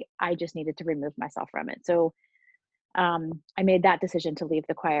 but really I just needed to remove myself from it. So I made that decision to leave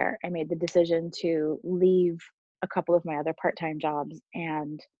the choir. I made the decision to leave a couple of my other part-time jobs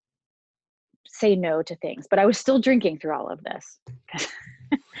and say no to things, but I was still drinking through all of this.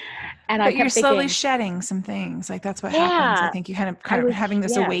 And I But you're kept slowly thinking, shedding some things. Like that's what happens. I yeah, think you kind of I was, having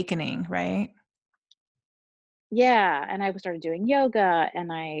this yeah, awakening, right? yeah. And I started doing yoga, and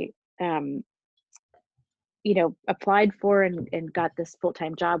I, um, applied for and got this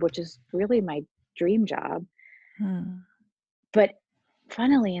full-time job, which is really my dream job. Hmm. But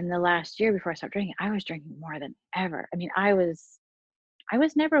funnily, in the last year before I stopped drinking, I was drinking more than ever. I mean, I was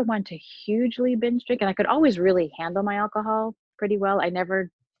never one to hugely binge drink, and I could always really handle my alcohol pretty well. I never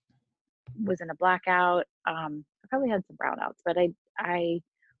was in a blackout. I probably had some brownouts, but I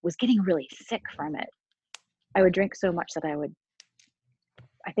was getting really sick from it. I would drink so much that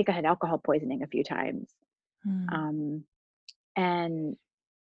I think I had alcohol poisoning a few times. Hmm. Um, and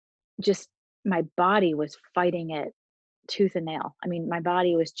just my body was fighting it tooth and nail. I mean, my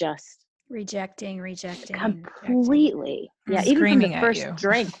body was just Rejecting. completely, yeah, even from the Screaming at first you.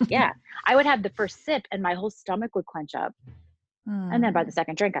 drink. Yeah, I would have the first sip and my whole stomach would clench up, and then by Hmm. the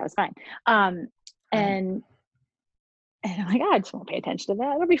second drink I was fine. um Right. and I'm like, I just won't pay attention to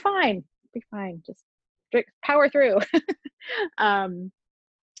that, it'll be fine, just drink, power through. um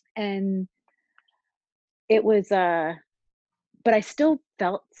and it was but I still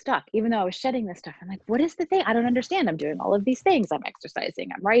felt stuck, even though I was shedding this stuff. I'm like, what is the thing? I don't understand. I'm doing all of these things. I'm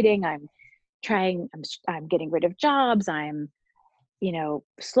exercising, I'm writing, I'm getting rid of jobs, I'm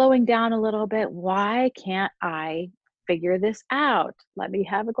slowing down a little bit. Why can't I figure this out? Let me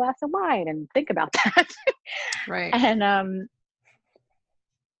have a glass of wine and think about that. Right. And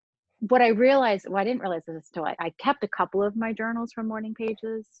what I realized, well, I didn't realize this until I kept a couple of my journals from morning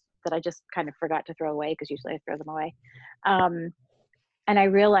pages that I just kind of forgot to throw away, because usually I throw them away. And I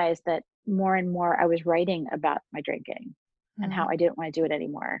realized that more and more I was writing about my drinking and how I didn't want to do it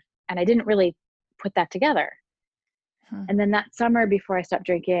anymore. And I didn't really put that together. And then that summer before I stopped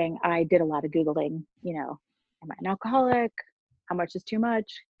drinking, I did a lot of Googling, am I an alcoholic? How much is too much?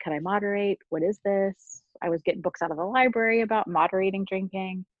 Can I moderate? What is this? I was getting books out of the library about moderating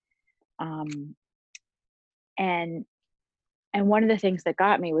drinking. And one of the things that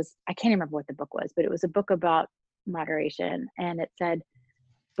got me was, I can't remember what the book was, but it was a book about moderation. And it said,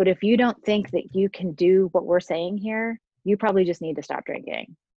 but if you don't think that you can do what we're saying here, you probably just need to stop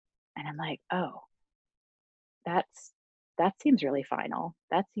drinking. And I'm like, oh, that seems really final.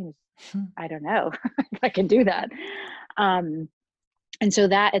 That seems, I don't know if I can do that. And so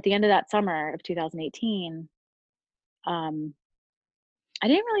that at the end of that summer of 2018, I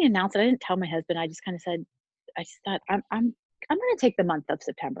didn't really announce it. I didn't tell my husband. I just kind of said, I just thought I'm going to take the month of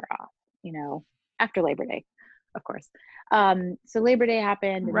September off, after Labor Day, of course. So Labor Day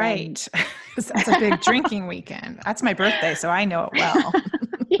happened. And right. That's a big drinking weekend. That's my birthday, so I know it well.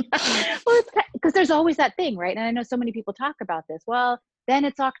 Yeah. Well, because there's always that thing, right? And I know so many people talk about this. Well, then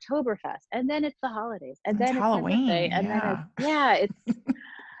it's Oktoberfest, and then it's the holidays, and then it's Halloween, my birthday, and then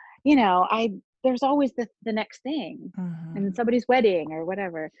it's there's always the next thing, and somebody's wedding or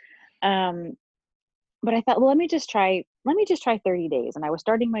whatever. But I thought, well, let me just try 30 days. And I was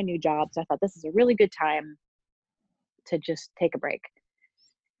starting my new job, so I thought this is a really good time to just take a break.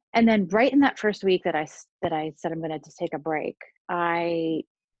 And then right in that first week that I said I'm going to just take a break, I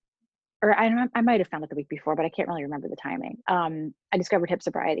might have found it the week before, but I can't really remember the timing. I discovered hip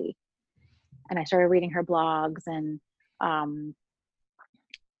sobriety, and I started reading her blogs, and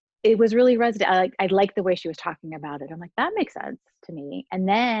it was really resonating. I liked the way she was talking about it. I'm like, that makes sense to me. And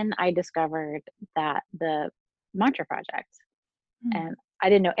then I discovered that the Mantra Project, and I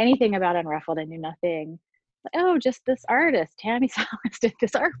didn't know anything about Unruffled. I knew nothing. Oh, just this artist, Tammy Salas, did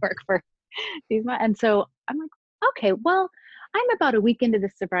this artwork for these months. And so I'm like, okay, well, I'm about a week into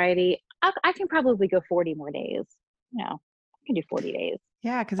this sobriety. I can probably go 40 more days. I can do 40 days.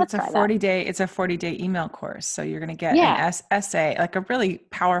 Yeah, because it's a 40-day email course. So you're going to get an essay, like a really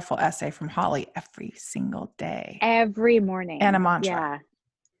powerful essay from Holly every single day. Every morning. And a mantra. Yeah.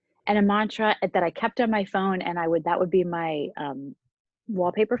 And a mantra that I kept on my phone, and that would be my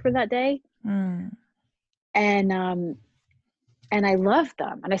wallpaper for that day. And I loved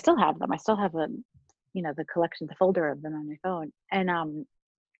them, and I still have them. I still have the collection, the folder of them on my phone. And I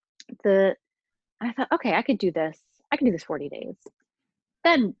thought, okay, I could do this 40 days.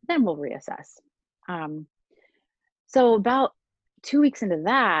 Then we'll reassess. So about 2 weeks into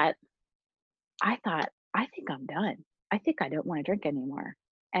that, I thought, I think I'm done. I think I don't want to drink anymore.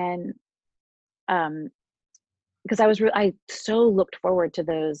 And because I so looked forward to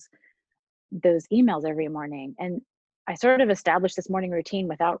those emails every morning. And I sort of established this morning routine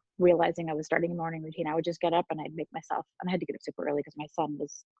without realizing I was starting a morning routine. I would just get up, and I'd make myself, and I had to get up super early because my son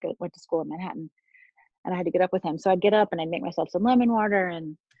went to school in Manhattan, and I had to get up with him. So I'd get up, and I'd make myself some lemon water,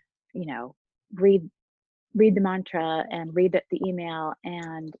 and, read the mantra and read the email,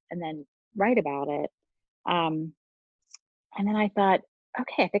 and then write about it. And then I thought,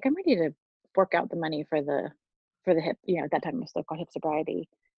 okay, I think I'm ready to fork out the money for the hip, at that time it was still called Hip Sobriety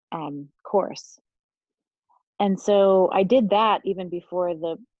course. And so I did that even before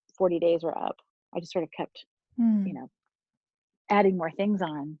the 40 days were up. I just sort of kept, adding more things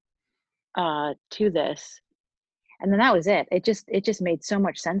on to this. And then that was it. It just made so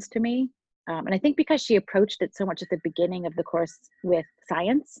much sense to me. And I think because she approached it so much at the beginning of the course with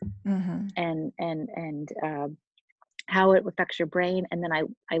science and how it affects your brain. And then I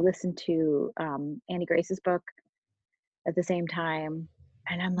listened to Annie Grace's book at the same time.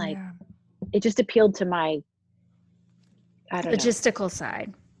 And I'm like, it just appealed to my, I don't know. Logistical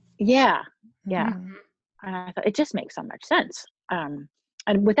side. Yeah. Yeah. And I thought it just makes so much sense. And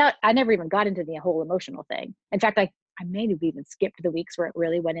I never even got into the whole emotional thing. In fact, I may have even skipped the weeks where it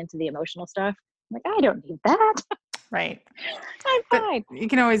really went into the emotional stuff. I'm like, I don't need that. Right. I'm fine. You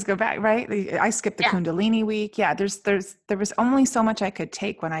can always go back, right? I skipped the Kundalini week. Yeah. There was only so much I could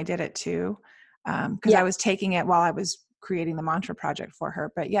take when I did it too. Because I was taking it while I was creating the Mantra Project for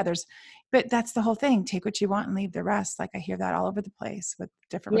her. But but that's the whole thing. Take what you want and leave the rest. Like I hear that all over the place with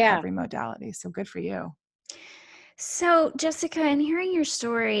different recovery modalities. So good for you. So Jessica, in hearing your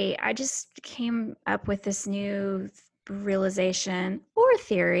story, I just came up with this new realization or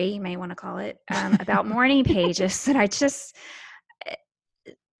theory, you may want to call it, about morning pages that I just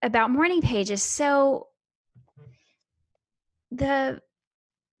about morning pages. So the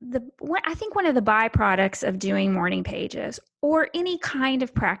I think one of the byproducts of doing morning pages or any kind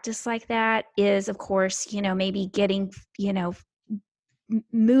of practice like that is, of course, maybe getting,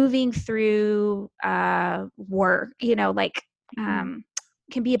 moving through work, can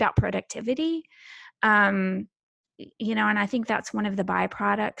be about productivity. And I think that's one of the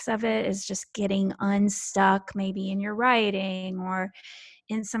byproducts of it is just getting unstuck maybe in your writing or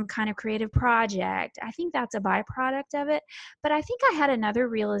in some kind of creative project. I think that's a byproduct of it. But I think I had another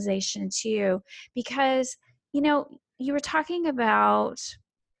realization too, because, you were talking about,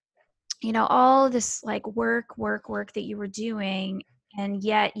 all this like work that you were doing, and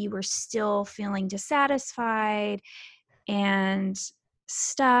yet you were still feeling dissatisfied and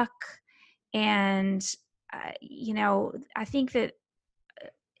stuck. And, I think that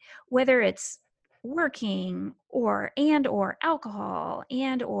whether it's working or alcohol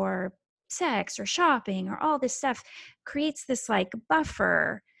and or sex or shopping or all this stuff creates this like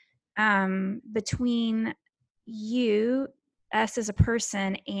buffer between you, us as a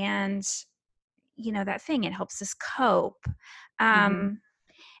person, and that thing. It helps us cope. And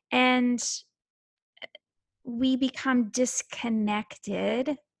we become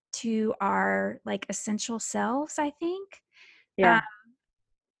disconnected to our like essential selves, I think, Yeah.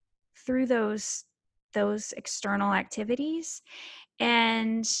 through those external activities.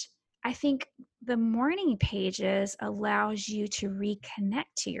 And I think the morning pages allows you to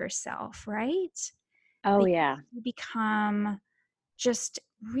reconnect to yourself, right? Oh, Because yeah. you become just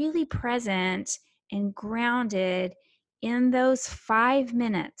really present and grounded in those 5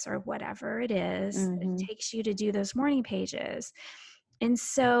 minutes or whatever it is that it takes you to do those morning pages. And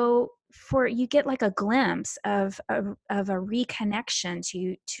so you get like a glimpse of a reconnection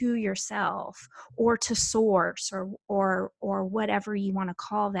to yourself or to source or whatever you want to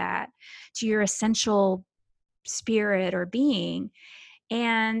call that, to your essential spirit or being.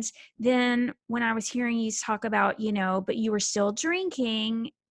 And then when I was hearing you talk about, but you were still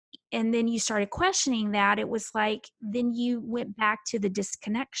drinking, and then you started questioning that, it was like, then you went back to the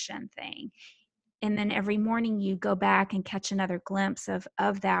disconnection thing. And then every morning you go back and catch another glimpse of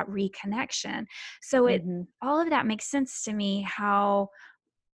that reconnection. So all of that makes sense to me, how,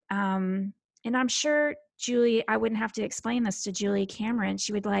 and I'm sure Julie, I wouldn't have to explain this to Julie Cameron.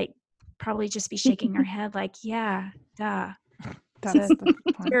 She would like probably just be shaking her head like, yeah, duh. That is the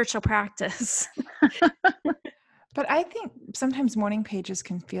point. Spiritual practice. But I think sometimes morning pages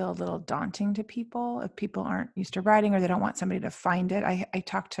can feel a little daunting to people if people aren't used to writing or they don't want somebody to find it. I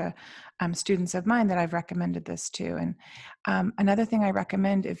talk to students of mine that I've recommended this to. And another thing I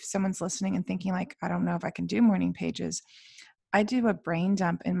recommend, if someone's listening and thinking like, I don't know if I can do morning pages, I do a brain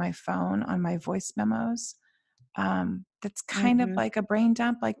dump in my phone on my voice memos. That's kind of like a brain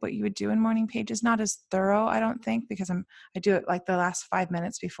dump, like what you would do in morning pages. Not as thorough, I don't think, because I do it like the last 5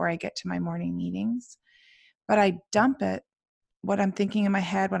 minutes before I get to my morning meetings. But I dump it, what I'm thinking in my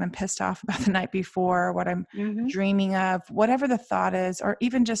head, what I'm pissed off about the night before, what I'm dreaming of, whatever the thought is, or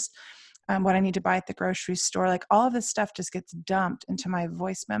even just what I need to buy at the grocery store. Like all of this stuff just gets dumped into my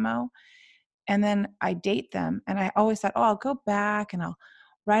voice memo. And then I date them. And I always thought, I'll go back and I'll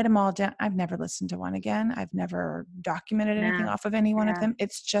write them all down. I've never listened to one again. I've never documented anything off of any one of them.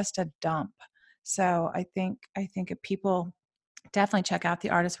 It's just a dump. So I think if people definitely check out The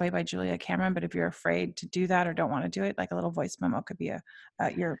Artist's Way by Julia Cameron, but if you're afraid to do that or don't want to do it, like a little voice memo could be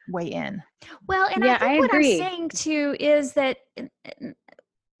your way in. Well, and Yeah, I think I what I'm agree. saying too is that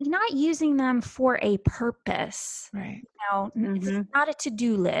not using them for a purpose. Right. It's not a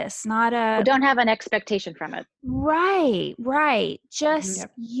to-do list, not Well, don't have an expectation from it. Right. Just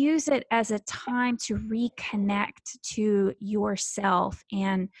use it as a time to reconnect to yourself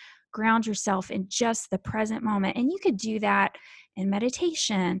and ground yourself in just the present moment. And you could do that in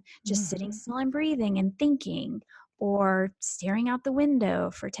meditation, just sitting still and breathing and thinking, or staring out the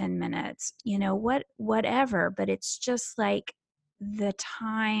window for 10 minutes, whatever. But it's just like the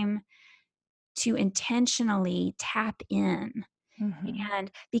time to intentionally tap in. And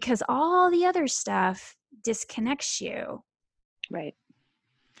because all the other stuff disconnects you. Right.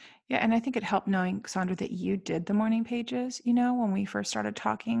 Yeah. And I think it helped knowing, Sandra, that you did the morning pages, when we first started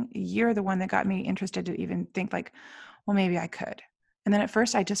talking. You're the one that got me interested to even think like, well, maybe I could. And then at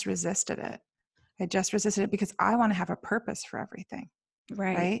first I just resisted it. Because I want to have a purpose for everything.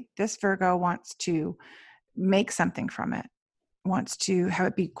 Right? This Virgo wants to make something from it, wants to have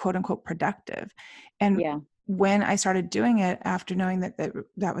it be quote unquote productive. And when I started doing it, after knowing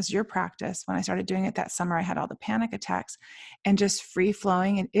that was your practice, when I started doing it that summer, I had all the panic attacks and just free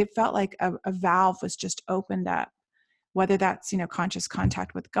flowing. And it felt like a valve was just opened up, whether that's, conscious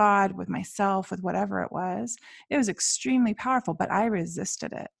contact with God, with myself, with whatever it was. It was extremely powerful, but I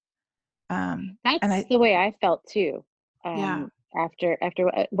resisted it. That's the way I felt too. Yeah. After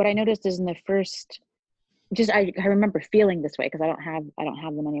what I noticed is in the first, I remember feeling this way because I don't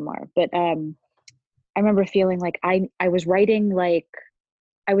have them anymore. But I remember feeling like I was writing like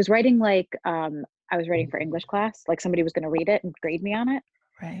I was writing for English class, like somebody was going to read it and grade me on it.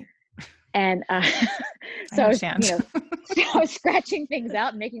 Right. And so I understand. I was scratching things out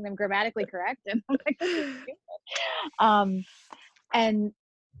and making them grammatically correct, and I'm like, this is stupid.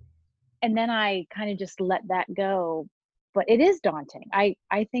 And then I kind of just let that go. But it is daunting. I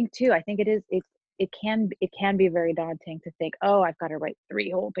think too. I think it is. It can be very daunting to think, oh, I've got to write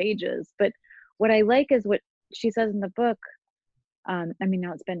 3 whole pages. But what I like is what she says in the book. I mean,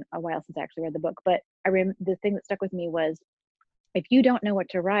 now it's been a while since I actually read the book, but the thing that stuck with me was, if you don't know what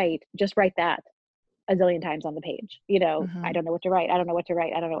to write, just write that a zillion times on the page. Mm-hmm. I don't know what to write. I don't know what to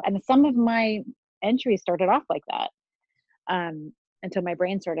write. I don't know. And some of my entries started off like that, until my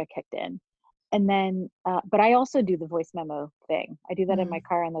brain sort of kicked in. And then, but I also do the voice memo thing. I do that in my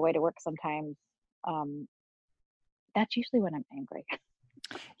car on the way to work sometimes. That's usually when I'm angry.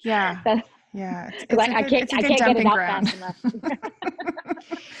 Yeah. Yeah. Because I can't get it out fast enough.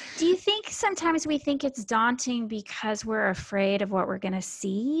 Do you think sometimes we think it's daunting because we're afraid of what we're going to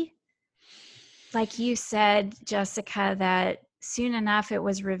see? Like you said, Jessica, that soon enough it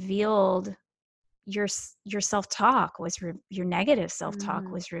was revealed, your self-talk was your negative self-talk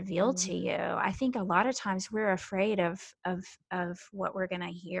was revealed to you. I think a lot of times we're afraid of what we're going to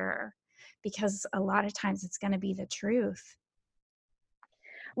hear, because a lot of times it's going to be the truth.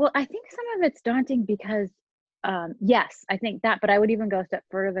 Well, I think some of it's daunting because, yes, I think that, but I would even go a step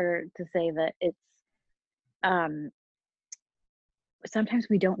further to say that it's, sometimes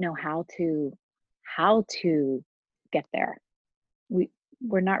we don't know how to get there.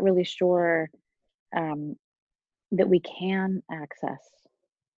 We're not really sure, that we can access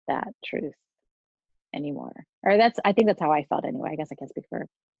that truth anymore. Or I think that's how I felt anyway. I guess I can't speak for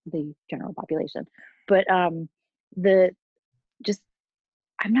the general population, but,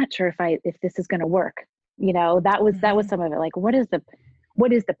 I'm not sure if this is going to work. That was some of it. Like, what is the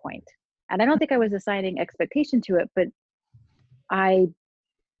point? And I don't think I was assigning expectation to it, but I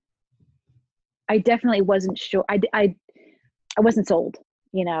definitely wasn't sure. I wasn't sold,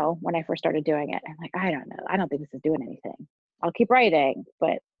 when I first started doing it. I'm like, I don't know. I don't think this is doing anything. I'll keep writing,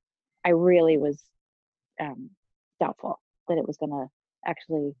 but I really was doubtful that it was going to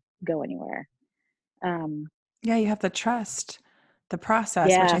actually go anywhere. Yeah, you have to trust the process,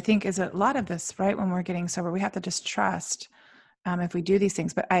 which I think is a lot of this, right? When we're getting sober, we have to just trust if we do these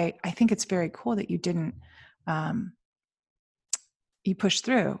things. But I think it's very cool that you didn't, you pushed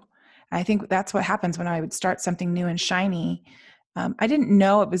through. I think that's what happens when I would start something new and shiny. I didn't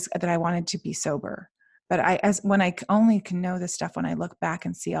know it was that I wanted to be sober, but when I only can know this stuff when I look back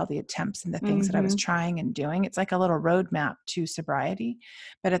and see all the attempts and the things that I was trying and doing, it's like a little roadmap to sobriety.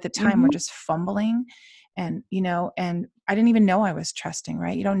 But at the time, we're just fumbling. And, and I didn't even know I was trusting,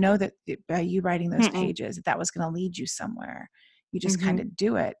 right? You don't know that by you writing those pages, that was going to lead you somewhere. You just kind of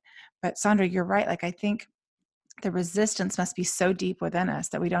do it. But Sandra, you're right. Like, I think the resistance must be so deep within us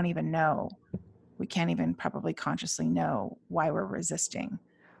that we don't even know. We can't even probably consciously know why we're resisting.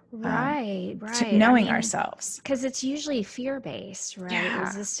 Right. Knowing ourselves. Because it's usually fear-based, right? Yeah.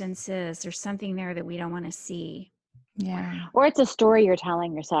 Resistance there's something there that we don't want to see. Yeah. Or it's a story you're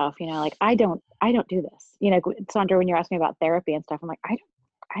telling yourself, like, I don't do this. Sandra, when you're asking me about therapy and stuff, I'm like, I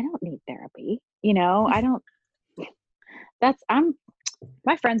don't need therapy. I don't,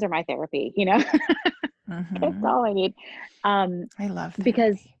 my friends are my therapy, That's all I need. I love therapy.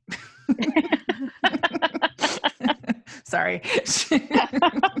 Because sorry.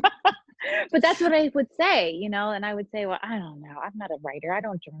 But that's what I would say, and I would say, well, I don't know. I'm not a writer. I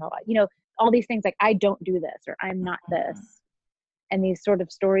don't journal, all these things, like, I don't do this, or I'm not this. And these sort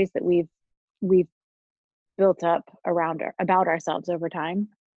of stories that we've built up about ourselves over time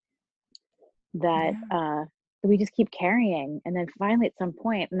that we just keep carrying. And then finally at some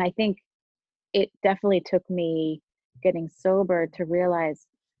point, and I think it definitely took me getting sober to realize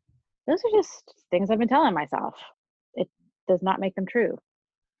those are just things I've been telling myself. It does not make them true.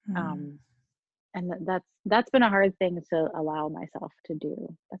 And that's been a hard thing to allow myself to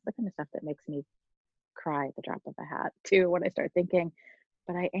do. That's the kind of stuff that makes me cry at the drop of a hat too, when I start thinking,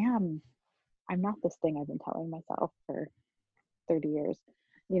 but I'm not this thing I've been telling myself for 30 years,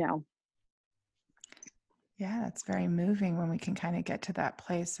 Yeah, that's very moving when we can kind of get to that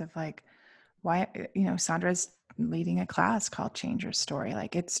place of like, why, Sandra's leading a class called Change Your Story.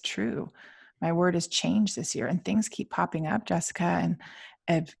 Like, it's true. My word has changed this year, and things keep popping up, Jessica.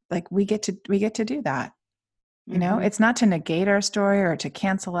 And like, we get to do that. It's not to negate our story or to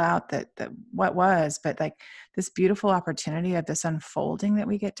cancel out that what was, but like this beautiful opportunity of this unfolding that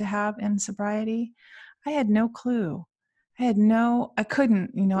we get to have in sobriety. I had no clue. I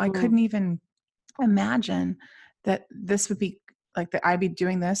couldn't, I couldn't even imagine that this would be like that I'd be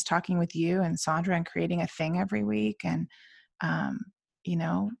doing this, talking with you and Sandra and creating a thing every week and, um,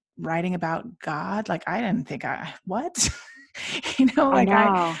 writing about God. Like I didn't think what? I Like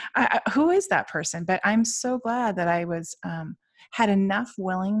know. who is that person? But I'm so glad that I was, had enough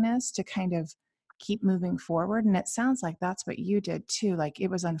willingness to kind of keep moving forward. And it sounds like that's what you did too. Like it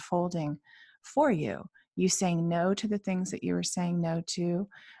was unfolding for you, you saying no to the things that you were saying no to,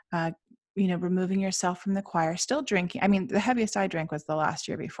 removing yourself from the choir, still drinking. I mean, the heaviest I drank was the last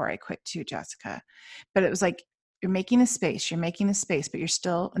year before I quit too, Jessica. But it was like, you're making the space, but you're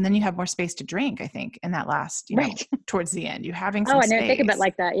still, and then you have more space to drink, I think, in that last, Right. towards the end, you're having Oh, some I never think of it space.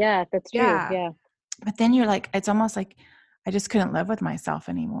 like that. Yeah, that's true. Yeah. Yeah. But then you're like, it's almost like I just couldn't live with myself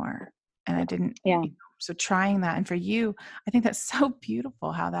anymore. And I didn't, Yeah. So trying that. And for you, I think that's so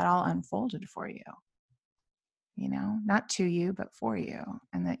beautiful how that all unfolded for you, not to you, but for you.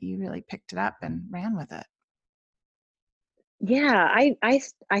 And that you really picked it up and ran with it. Yeah. I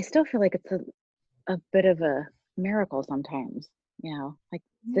still feel like it's a bit of a miracle sometimes, like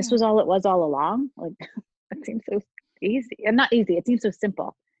this was all it was all along. Like it seems so easy, and not easy. It seems so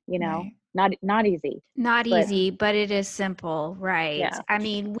simple, Right. not easy. Not But easy, but it is simple, right? yeah. I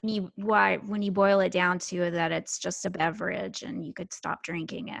mean, when you boil it down to that, it's just a beverage, and you could stop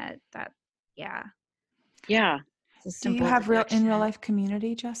drinking it. Yeah, Yeah. it's a Do you simple have in real deduction. life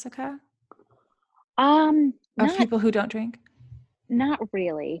community, Jessica, of Not people who don't drink? not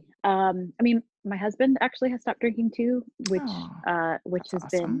really. I mean, my husband actually has stopped drinking too, which That's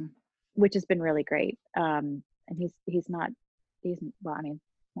awesome. which has been really great. And well, I mean,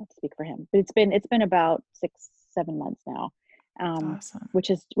 not to speak for him, but it's been about 6-7 months now. That's awesome. Which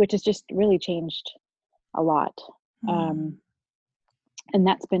has just really changed a lot. Mm. And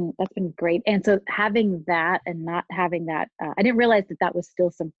that's been great. And so having that and not having that, I didn't realize that was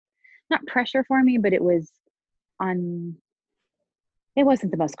still some, not pressure for me, but it wasn't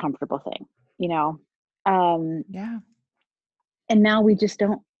the most comfortable thing, Yeah. and now we just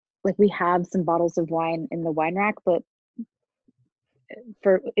don't, like, we have some bottles of wine in the wine rack, but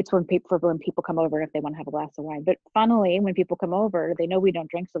when people come over, if they want to have a glass of wine. But funnily, when people come over, they know we don't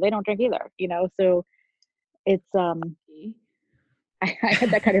drink, so they don't drink either, so it's I had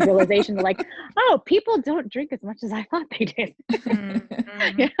that kind of realization, like, oh, people don't drink as much as I thought they did.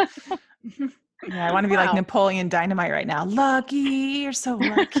 Mm-hmm. Yeah, I want to be like Napoleon Dynamite right now. Lucky, you're so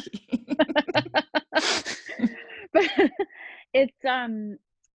lucky. But it's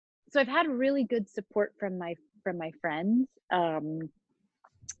so I've had really good support from my friends. I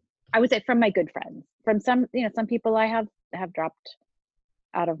would say from my good friends. From some people I have dropped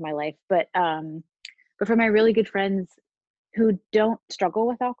out of my life, but for my really good friends who don't struggle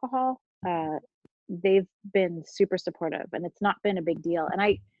with alcohol, they've been super supportive, and it's not been a big deal. And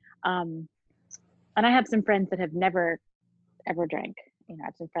I have some friends that have never ever drank. I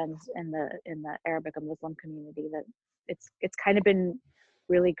have some friends in the Arabic and Muslim community that it's kind of been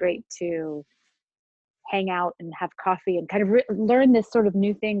really great to hang out and have coffee and kind of learn this sort of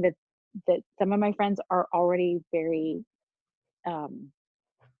new thing that some of my friends are already very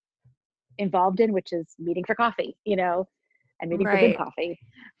involved in, which is meeting for coffee, and meeting for good coffee,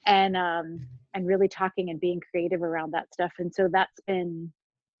 and really talking and being creative around that stuff. And so that's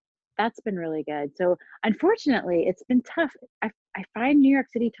been really good. So unfortunately, it's been tough. I find New York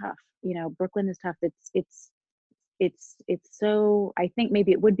City tough. Brooklyn is tough. It's so, I think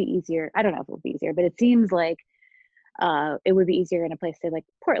maybe it would be easier. I don't know if it would be easier, but it seems like it would be easier in a place, say, like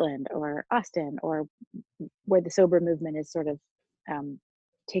Portland or Austin, or where the sober movement is sort of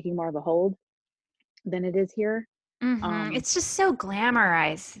taking more of a hold than it is here. Mm-hmm. It's just so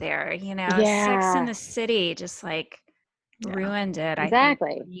glamorized there, Yeah. Sex in the City just ruined it.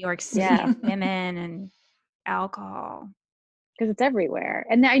 Exactly. I think New York City women and alcohol, because it's everywhere.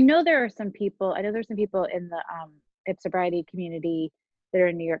 And I know there's some people in the hip sobriety community that are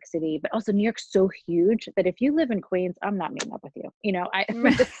in New York City, but also New York's so huge that if you live in Queens, I'm not meeting up with you.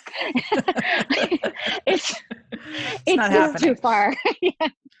 It's not happening. Too far. Yeah.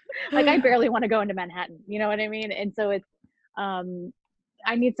 Like, I barely want to go into Manhattan. You know what I mean? And so it's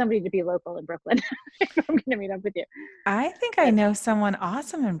I need somebody to be local in Brooklyn if I'm going to meet up with you. I think I know someone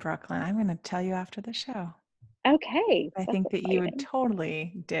awesome in Brooklyn. I'm going to tell you after the show. Okay, I that's think that you would exciting.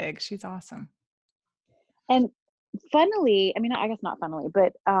 totally dig. She's awesome. And funnily, I mean, I guess not funnily,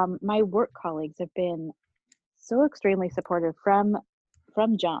 but my work colleagues have been so extremely supportive from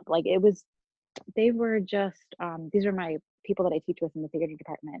jump. Like it was, they were just these are my people that I teach with in the theater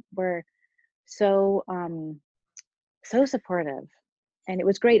department. Were so so supportive, and it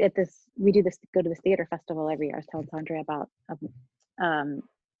was great at this. We do this, go to this theater festival every year. I was telling Sandra about um,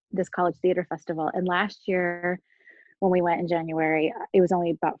 this college theater festival, and last year when we went in January, it was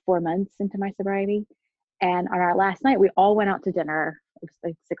only about 4 months into my sobriety. And on our last night, we all went out to dinner. It was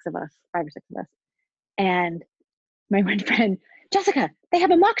like 6 of us, 5 or 6 of us. And my one friend, Jessica, they have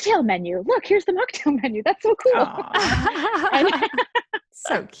a mocktail menu. Look, here's the mocktail menu. That's so cool. And,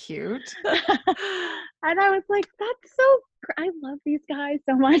 So cute. and I was like, that's so, I love these guys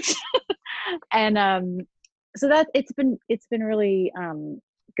so much. And so that it's been really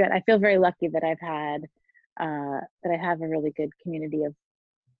good. I feel very lucky that that I have a really good community of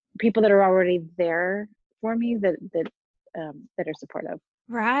people that are already there for me, that are supportive.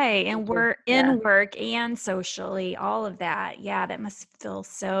 Right. And Which is, we're yeah. in work and socially, all of that. Yeah, that must feel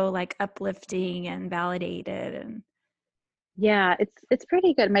so like uplifting and validated. And Yeah, it's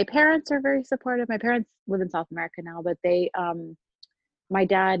pretty good. My parents are very supportive. My parents live in South America now, but my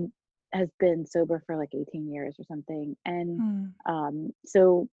dad has been sober for like 18 years or something. And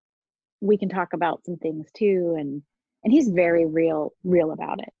so we can talk about some things too, and he's very real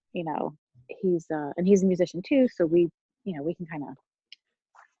about it, you know. He's and he's a musician too, so we, you know, we can kind of,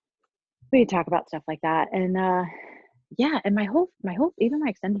 we can talk about stuff like that. And yeah, and my whole even my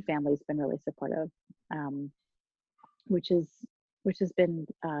extended family's been really supportive, um which is which has been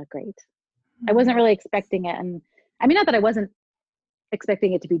great. I wasn't really expecting it, and I mean, not that I wasn't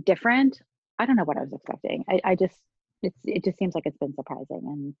expecting it to be different. I don't know what I was expecting. I just, it just seems like it's been surprising.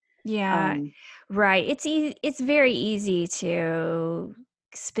 And yeah, right. It's very easy to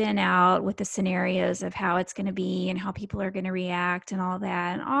spin out with the scenarios of how it's going to be and how people are going to react and all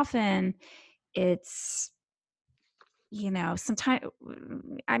that. And often it's, sometimes,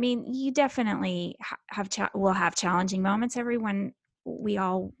 I mean, you definitely will have challenging moments. Everyone, we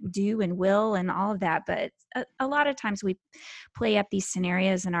all do and will, and all of that. But a lot of times we play up these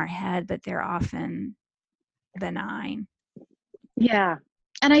scenarios in our head, but they're often benign. yeah,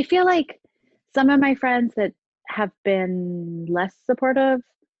 and I feel like some of my friends that have been less supportive,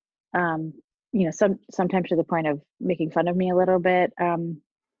 um, you know, sometimes to the point of making fun of me a little bit.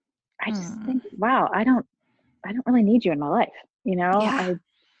 I just think, wow, I don't really need you in my life. You know, Yeah,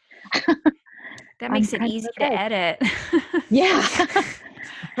 that I'm makes it kind easy of to okay. edit. Yeah.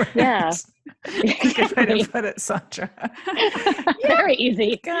 Yeah. That's a good way to put it, Sandra. Very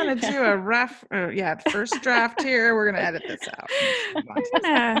easy. Gonna do a rough, first draft here. We're gonna edit this out. I'm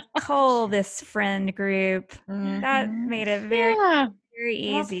gonna cull this friend group. That made it very, Yeah. very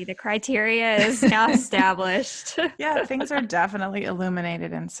easy. The criteria is now established. Yeah, things are definitely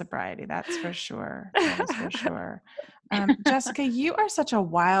illuminated in sobriety. That's for sure. That is for sure. Jessica, you are such a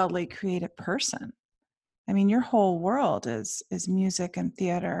wildly creative person. I mean, your whole world is music and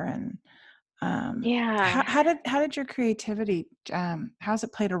theater. And Yeah. how did your creativity, how's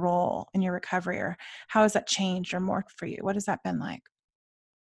it played a role in your recovery, or how has that changed or morphed for you? What has that been like?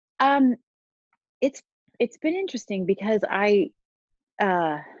 Um, it's it's been interesting because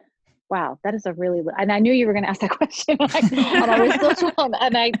wow, that is a really, and I knew you were going to ask that question, and I was still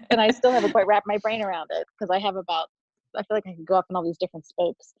trying, and I still haven't quite wrapped my brain around it, because I have about, I feel like I could go off on all these different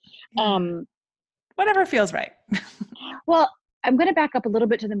spokes. Whatever feels right. Well, I'm going to back up a little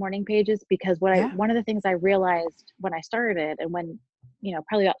bit to the morning pages, because Yeah. one of the things I realized when I started, and when, you know,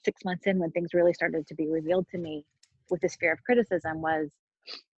 probably about 6 months in, when things really started to be revealed to me with this fear of criticism, was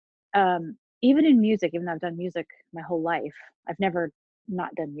even in music, even though I've done music my whole life, I've never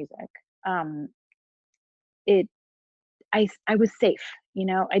not done music. Um, it, I was safe, you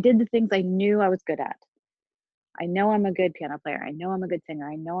know, I did the things I knew I was good at. I know I'm a good piano player. I know I'm a good singer.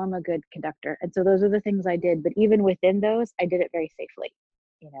 I know I'm a good conductor. And so those are the things I did. But even within those, I did it very safely.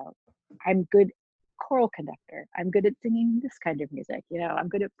 You know, I'm good choral conductor. I'm good at singing this kind of music. You know, I'm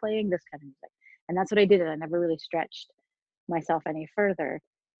good at playing this kind of music. And that's what I did. And I never really stretched myself any further,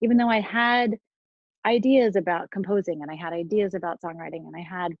 even though I had ideas about composing, and I had ideas about songwriting, and I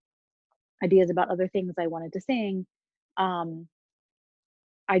had ideas about other things I wanted to sing. Um,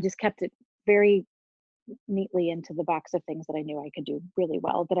 I just kept it very neatly into the box of things that I knew I could do really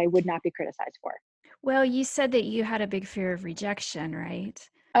well, that I would not be criticized for. Well, you said that you had a big fear of rejection, right?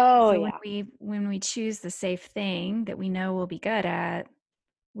 Oh So yeah, when we choose the safe thing that we know we'll be good at,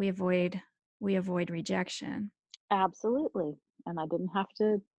 we avoid rejection. absolutely. And I didn't have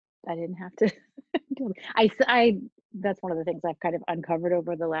to I that's one of the things I've kind of uncovered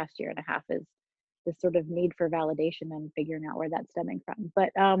over the last year and a half is this sort of need for validation and figuring out where that's stemming from.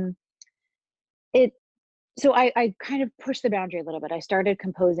 But it so I kind of pushed the boundary a little bit. I started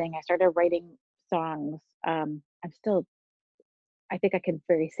composing, I started writing songs. I'm still, I think I can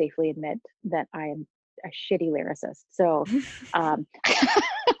very safely admit that I am a shitty lyricist. So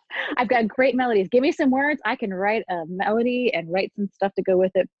I've got great melodies. Give me some words, I can write a melody and write some stuff to go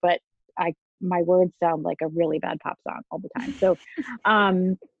with it, but my words sound like a really bad pop song all the time. So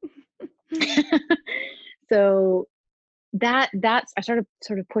so that's I started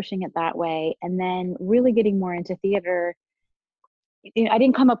sort of pushing it that way, and then really getting more into theater. I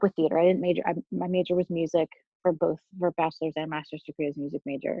didn't come up with theater. I didn't major. My major was music for bachelor's and master's degree as music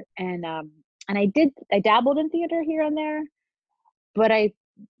major, and I dabbled in theater here and there, but I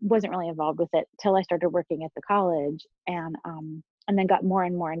wasn't really involved with it till I started working at the college, and then got more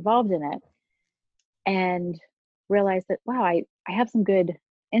and more involved in it, and realized that wow, I have some good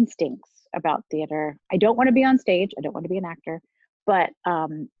instincts about theater. I don't want to be on stage. I don't want to be an actor, but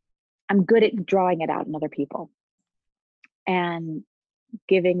I'm good at drawing it out in other people and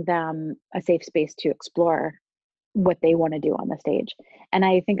giving them a safe space to explore what they want to do on the stage. And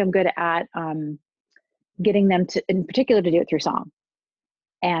I think I'm good at getting them to, in particular, to do it through song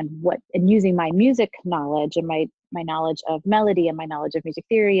and using my music knowledge and my knowledge of melody and my knowledge of music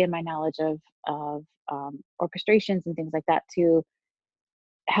theory and my knowledge of orchestrations and things like that to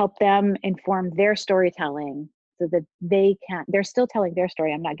help them inform their storytelling so that they're still telling their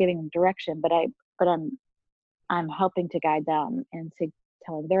story. I'm not giving them direction, but I'm helping to guide them into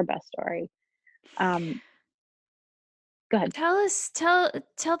telling their best story. Go ahead. Tell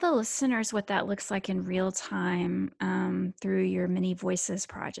the listeners what that looks like in real time through your Many Voices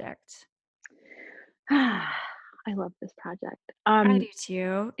project. I love this project. I do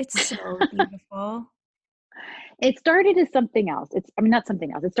too. It's so beautiful. It started as something else. Not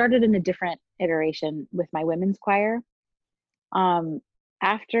something else. It started in a different iteration with my women's choir.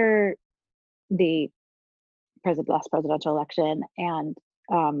 After the last presidential election, and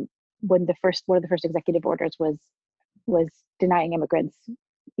when one of the first executive orders was denying immigrants,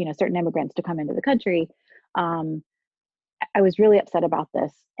 certain immigrants to come into the country, I was really upset about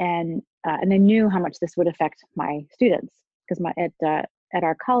this, and I knew how much this would affect my students because at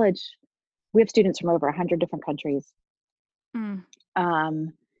our college we have students from over 100 different countries, and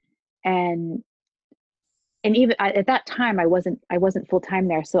even at that time I wasn't full time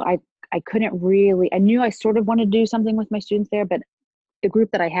there, so I couldn't really. I knew I sort of wanted to do something with my students there, but the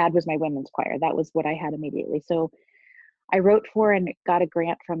group that I had was my women's choir. That was what I had immediately. So I wrote for and got a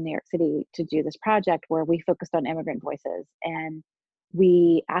grant from New York City to do this project where we focused on immigrant voices, and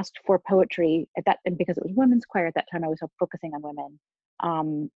we asked for poetry and because it was women's choir at that time, I was focusing on women.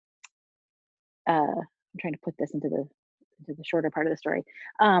 I'm trying to put this into the shorter part of the story.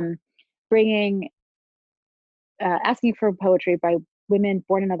 Asking for poetry by women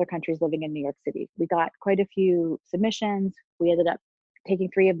born in other countries living in New York City. We got quite a few submissions. We ended up taking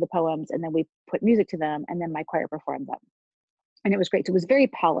 3 of the poems, and then we put music to them, and then my choir performed them. And it was great. So it was very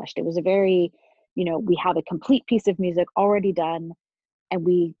polished. It was a very, we have a complete piece of music already done, and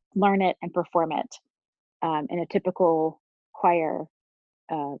we learn it and perform it in a typical choir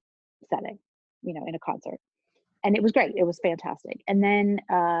setting, in a concert. And it was great. It was fantastic. And then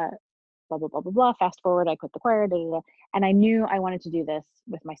blah, blah, blah, blah, blah. Fast forward, I quit the choir, and I knew I wanted to do this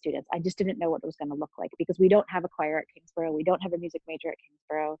with my students. I just didn't know what it was going to look like because we don't have a choir at Kingsborough. We don't have a music major at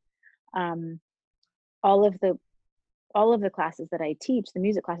Kingsborough. All of the classes that I teach, the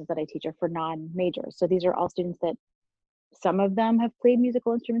music classes that I teach, are for non-majors. So these are all students that some of them have played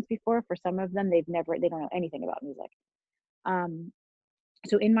musical instruments before. For some of them, they don't know anything about music.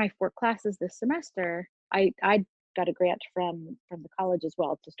 So in my 4 classes this semester, I got a grant from the college as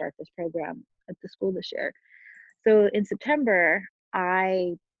well to start this program at the school this year. So in September,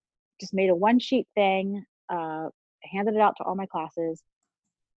 I just made a 1-sheet thing, handed it out to all my classes.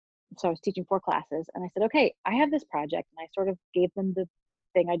 So I was teaching 4 classes, and I said, okay, I have this project, and I sort of gave them the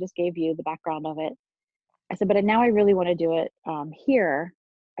thing I just gave you, the background of it. I said, but now I really want to do it here.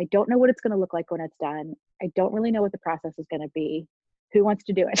 I don't know what it's going to look like when it's done. I don't really know what the process is going to be. Who wants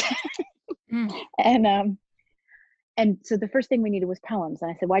to do it? And so the first thing we needed was poems. And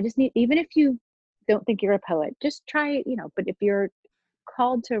I said, well, I just need, even if you don't think you're a poet, just try, but if you're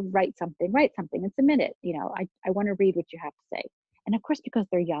called to write something and submit it. I want to read what you have to say. And of course, because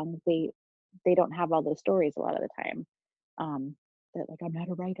they're young, they don't have all those stories a lot of the time. That like, I'm not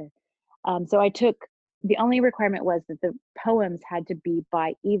a writer. So the only requirement was that the poems had to be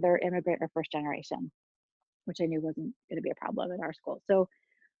by either immigrant or first generation, which I knew wasn't going to be a problem at our school. So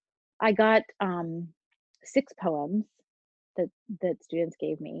I got 6 poems that students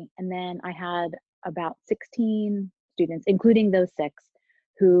gave me, and then I had about 16 students, including those 6,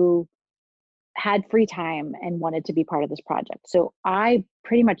 who had free time and wanted to be part of this project. So I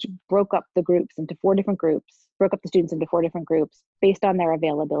pretty much broke up the groups into 4 different groups, broke up the students into 4 different groups based on their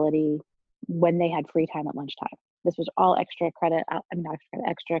availability when they had free time at lunchtime. This was all extra credit, I mean, not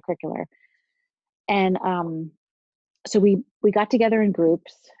extra credit, extracurricular. And so we got together in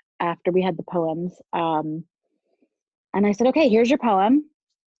groups after we had the poems. And I said, okay, here's your poem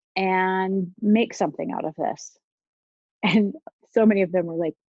and make something out of this. And so many of them were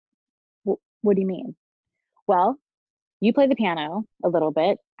like, what do you mean? Well, you play the piano a little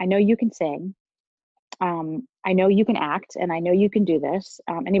bit. I know you can sing. I know you can act, and I know you can do this.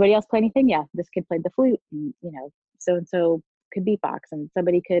 Anybody else play anything? Yeah, this kid played the flute, and so and so could beatbox, and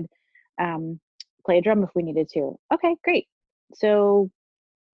somebody could play a drum if we needed to. Okay, great. So,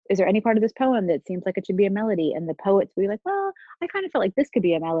 is there any part of this poem that seems like it should be a melody? And the poets would be like, well, I kind of felt like this could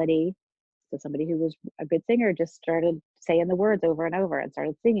be a melody. So somebody who was a good singer just started saying the words over and over and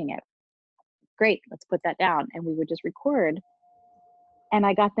started singing it. Great, let's put that down. And we would just record. And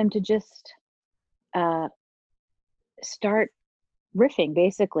I got them to just start riffing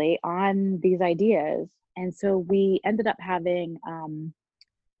basically on these ideas. And so we ended up having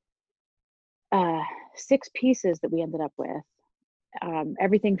 6 pieces that we ended up with.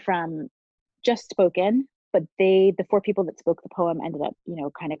 Everything from just spoken, but the 4 people that spoke the poem ended up,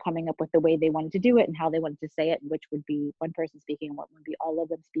 kind of coming up with the way they wanted to do it and how they wanted to say it, which would be one person speaking and what would be all of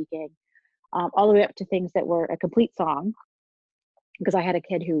them speaking, all the way up to things that were a complete song, because I had a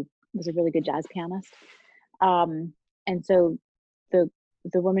kid who was a really good jazz pianist. And so the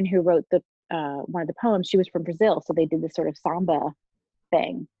woman who wrote the one of the poems, she was from Brazil, so they did this sort of samba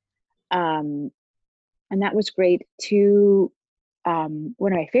thing, and that was great.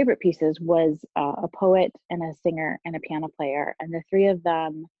 One of my favorite pieces was a poet and a singer and a piano player, and the 3 of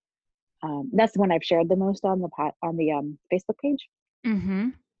them. That's the one I've shared the most on the Facebook page. Mm-hmm.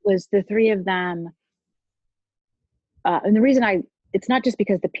 Was the 3 of them, and the reason it's not just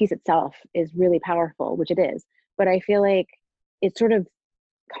because the piece itself is really powerful, which it is, but I feel like it sort of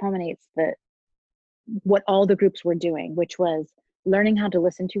culminates what all the groups were doing, which was learning how to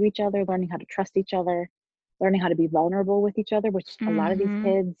listen to each other, learning how to trust each other, learning how to be vulnerable with each other, which a lot of these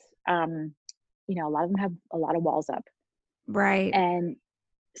kids, a lot of them have a lot of walls up. Right. And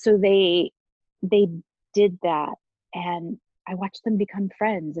so they did that, and I watched them become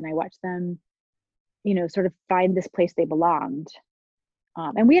friends, and I watched them, sort of find this place they belonged.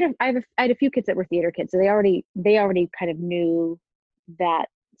 And I had a few kids that were theater kids, so they already kind of knew that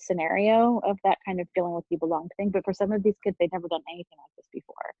scenario of that kind of feeling like you belong thing. But for some of these kids, they'd never done anything like this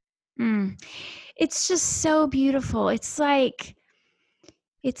before. It's just so beautiful. It's like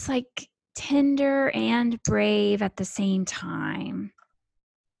tender and brave at the same time.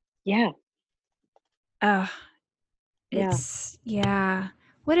 Yeah. Yeah.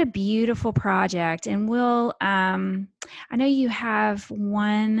 What a beautiful project. And I know you have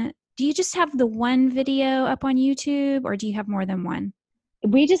one. Do you just have the one video up on YouTube, or do you have more than one?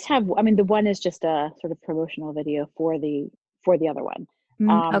 We just have, the one is just a sort of promotional video for the other one.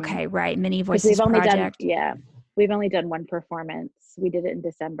 Okay, right. Mini 'cause Voices Project. we've only done one performance. We did it in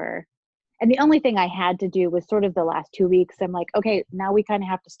December. And the only thing I had to do was sort of the last 2 weeks. I'm like, okay, now we kind of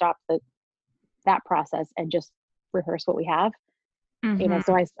have to stop that process and just rehearse what we have.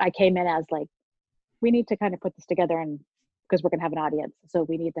 So I came in as like, we need to kind of put this together, and because we're going to have an audience. So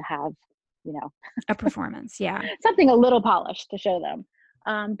we need to have, a performance. Yeah. something a little polished to show them.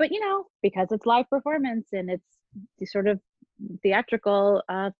 But because it's live performance and it's sort of theatrical,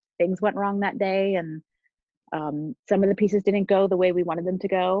 things went wrong that day, and some of the pieces didn't go the way we wanted them to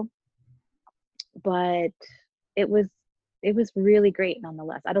go. But it was really great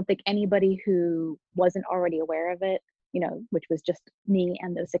nonetheless. I don't think anybody who wasn't already aware of it, which was just me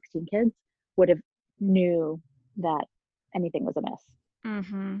and those 16 kids, would have knew that anything was amiss.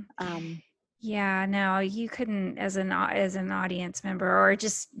 Yeah, no, you couldn't, as an audience member, or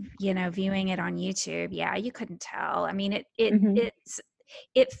just viewing it on YouTube. Yeah, you couldn't tell. I mean, it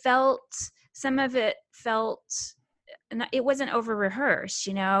felt, some of it felt, it wasn't over rehearsed.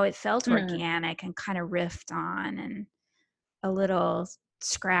 It felt organic and kind of riffed on, and a little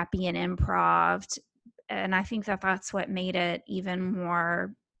scrappy and improved. And I think that's what made it even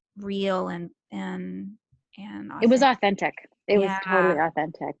more real and it was authentic. It was totally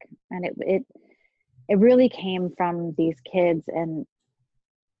authentic, and it really came from these kids and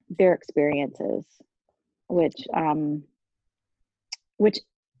their experiences, which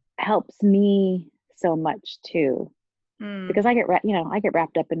helps me so much too. because I get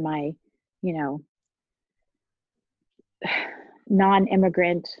wrapped up in my, you know,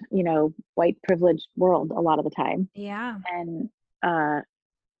 non-immigrant, white privileged world a lot of the time. Yeah. And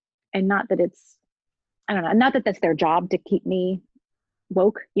not that it's, I don't know, not that that's their job to keep me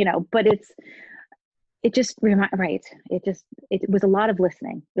woke, but it just right. It was a lot of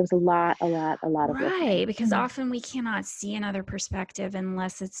listening. It was a lot of listening. Right, because often we cannot see another perspective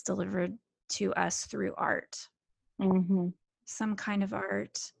unless it's delivered to us through art. Mm-hmm. Some kind of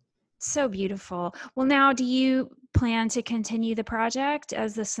art. So beautiful. Well, now, do you plan to continue the project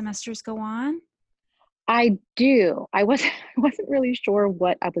as the semesters go on? I do. I wasn't really sure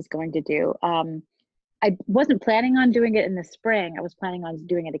what I was going to do. I wasn't planning on doing it in the spring. I was planning on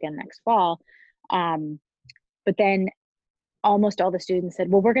doing it again next fall. But then almost all the students said,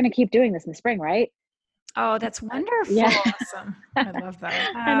 well, we're going to keep doing this in the spring, right? Oh, that's wonderful. Yeah. Awesome. I love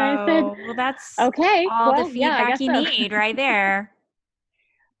that. And I said, well, that's okay, all the well, yeah, I feedback guess you so. need right there.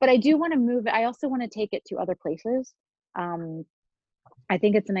 But I do want to move it. I also want to take it to other places. I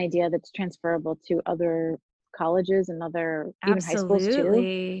think it's an idea that's transferable to other colleges and even high schools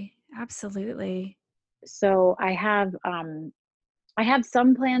too. Absolutely. So I have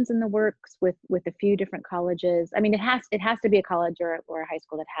some plans in the works with a few different colleges. I mean, it has to be a college or a high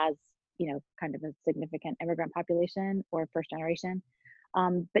school that has, kind of a significant immigrant population or first generation.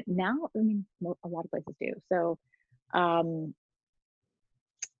 But now, I mean, a lot of places do. So,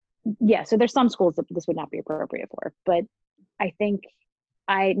 yeah, so there's some schools that this would not be appropriate for, but I think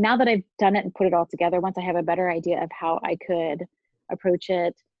now that I've done it and put it all together, once I have a better idea of how I could approach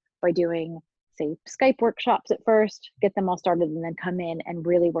it by doing, say, Skype workshops at first, get them all started, and then come in and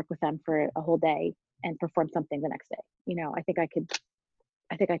really work with them for a whole day and perform something the next day. I think I could,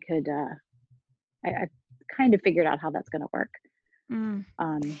 I've kind of figured out how that's going to work.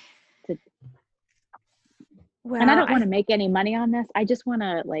 Well, and I don't want to make any money on this. I just want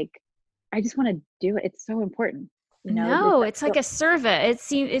to do it. It's so important. No, it's like a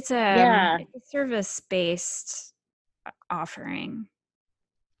service. It's yeah. a service-based offering.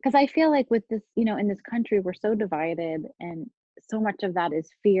 Because I feel like with this, in this country, we're so divided, and so much of that is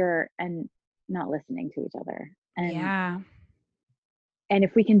fear and not listening to each other. And and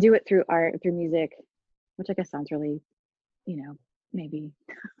if we can do it through art, through music, which I guess sounds really, maybe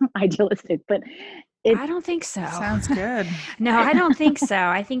idealistic, but I don't think so. Sounds good. No, I don't think so.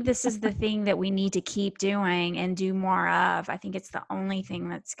 I think this is the thing that we need to keep doing and do more of. I think it's the only thing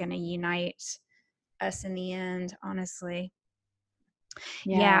that's going to unite us in the end, honestly.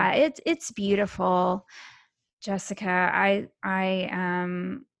 Yeah, it's beautiful, Jessica.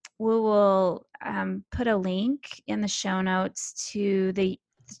 We will put a link in the show notes to the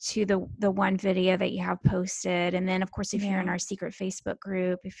one video that you have posted, and then of course if you're in our secret Facebook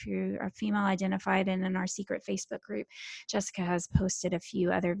group, if you are female identified and in our secret Facebook group, Jessica has posted a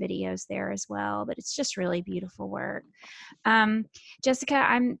few other videos there as well, but it's just really beautiful work. Jessica,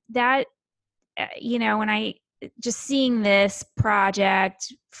 when I just seeing this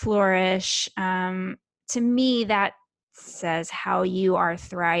project flourish, to me that says how you are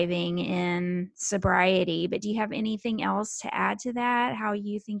thriving in sobriety. But do you have anything else to add to that? How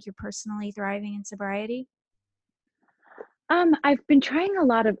you think you're personally thriving in sobriety? I've been trying a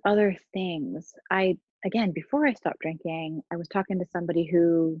lot of other things. Again, before I stopped drinking, I was talking to somebody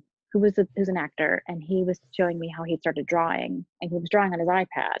who's an actor, and he was showing me how he started drawing, and he was drawing on his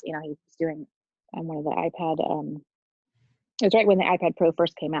iPad. He was doing on one of the iPad. It was right when the iPad Pro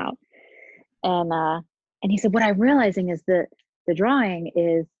first came out, and he said, what I'm realizing is that the drawing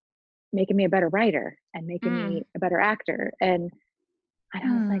is making me a better writer and making me a better actor. And I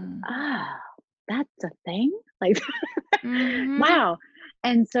was like, that's a thing? Like, wow.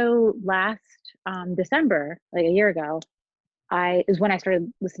 And so last December, like a year ago, is when I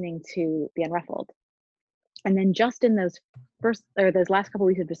started listening to The Unruffled. And then just in those last couple of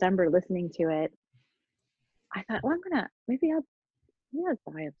weeks of December, listening to it, I thought, well, maybe I'll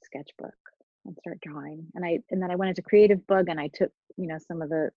buy a sketchbook and start drawing. And then I went into Creative Bug, and I took, some of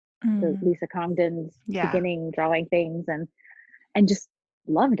the Lisa Congdon's beginning drawing things, and just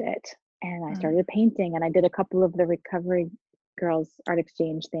loved it. And I started painting, and I did a couple of the Recovery Girls art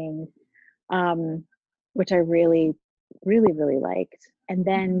exchange things, which I really, really, really liked. And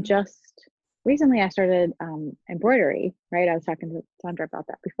then just recently I started embroidery, right? I was talking to Sandra about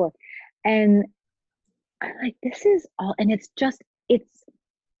that before. And I'm like, this is all, and it's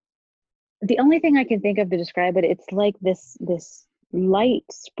the only thing I can think of to describe it. It's like this light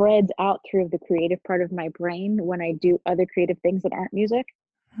spreads out through the creative part of my brain when I do other creative things that aren't music.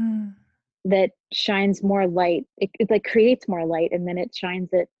 That shines more light. It like creates more light, and then it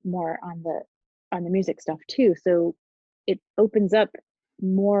shines it more on the music stuff too. So it opens up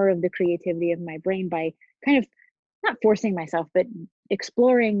more of the creativity of my brain by kind of not forcing myself, but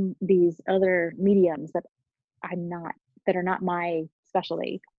exploring these other mediums that are not my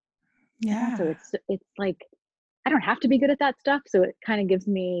specialty. And also Yeah. it's like I don't have to be good at that stuff, so it kind of gives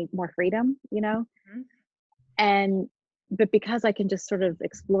me more freedom, you know? Mhm. And but because I can just sort of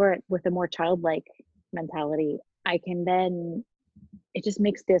explore it with a more childlike mentality, I can then it just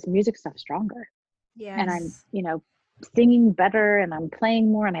makes this music stuff stronger. And I'm, Yes. singing better and I'm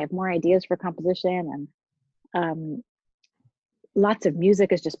playing more and I have more ideas for composition and lots of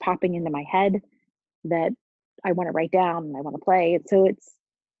music is just popping into my head that I want to write down and I want to play. And so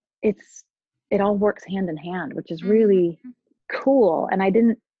it's it all works hand in hand, which is Mhm. really cool. And I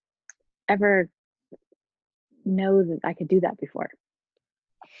didn't ever know that I could do that before.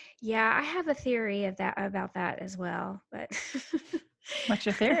 Yeah, I have a theory of that about that as well, but What's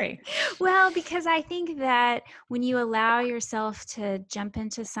your theory? well, because I think that when you allow yourself to jump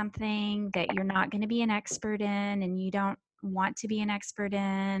into something that you're not going to be an expert in and you don't want to be an expert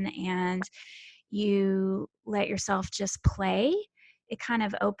in, and you let yourself just play, it kind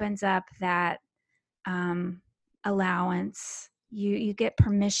of opens up that allowance. You get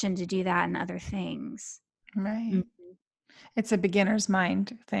permission to do that in other things. Right. Mhm. It's a beginner's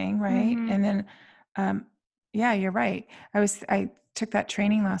mind thing, right? Mm-hmm. And then, um, yeah, you're right. I took that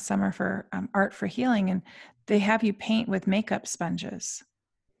training last summer for art for healing, and they have you paint with makeup sponges.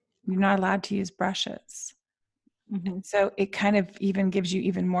 You're not allowed to use brushes. Mhm. So it kind of even gives you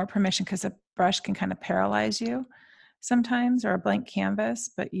even more permission, because a brush can kind of paralyze you sometimes, or a blank canvas,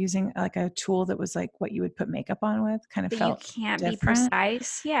 but using like a tool that was like what you would put makeup on with kind of But you felt can't be different.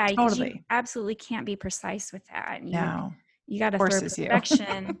 precise. Yeah, because you Totally. absolutely can't be precise with that. And No, you got to throw forces you.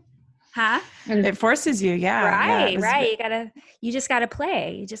 perfection. Huh? It forces you. Yeah. Yeah. Right, right. You just got to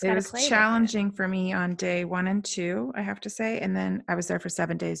play. You just It got to was play with it. challenging for me on day 1 and 2, I have to say. And then I was there for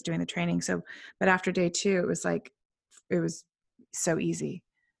 7 days doing the training. So, but after day 2, it was like, it was so easy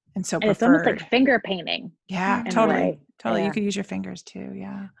and so And it's almost like preferred. finger painting Yeah, in a Mhm. totally. way. Totally. You Yeah. could use your fingers too.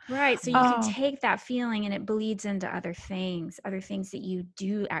 Yeah. Right. So you can Oh, take that feeling and it bleeds into other things that you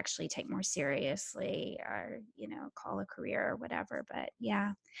do actually take more seriously or, call a career or whatever. But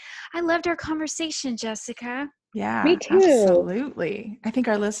yeah, I loved our conversation, Jessica. Me yeah, too. absolutely. I think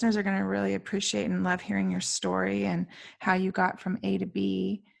our listeners are going to really appreciate and love hearing your story and how you got from A to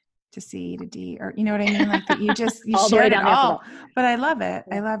B to C to D, or you know what I mean? Like that you All the way shared it down the alphabet. all. But I love it.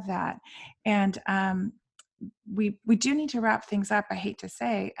 I Yeah. love that. And we do need to wrap things up. I hate to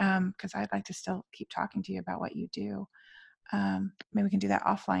say, because I'd like to still keep talking to you about what you do. Maybe we can do that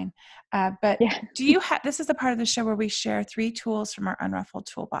offline. But Yeah. do you have, this is the part of the show where we share 3 tools from our Unruffled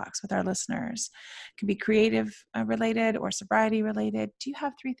toolbox with our listeners. It can be creative related or sobriety related. Do you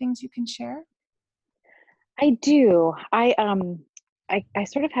have 3 things you can share? I do. I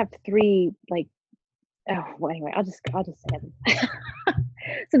sort of have three like well anyway, I'll just say them.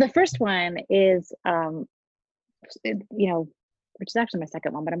 So the first one is which is actually my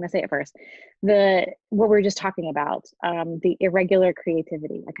second one, but I'm gonna say it first. What we were just talking about, the irregular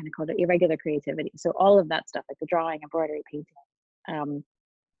creativity. I kind of called it irregular creativity. So all of that stuff, like the drawing, embroidery, painting, um,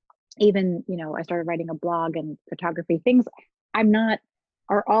 even I started writing a blog and photography. Things I'm not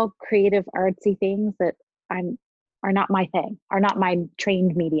are all creative artsy things that I'm are not my thing, are not my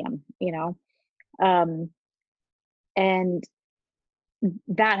trained medium. Um, and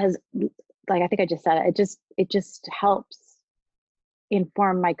that has, like I think I just said it just helps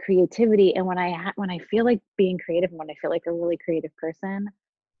inform my creativity. And when I feel like being creative and when I feel like a really creative person,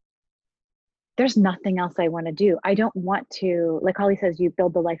 there's nothing else I want to do. I don't want to, like Holly says, you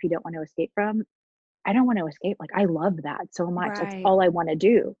build the life you don't want to escape from. I don't want to escape. Like I love that so much. That's Right. all I want to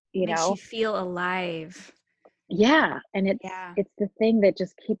do. Makes you feel alive. Yeah. And Yeah. it's the thing that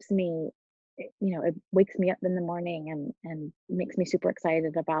just keeps me, it wakes me up in the morning and makes me super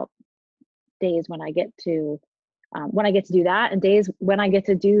excited about days when I get to do that, and days when I get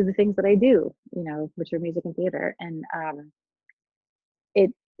to do the things that I do, which are music and theater. And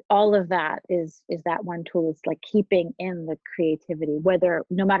it all of that is that one tool is like keeping in the creativity, whether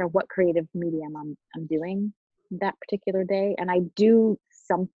no matter what creative medium I'm doing that particular day. And I do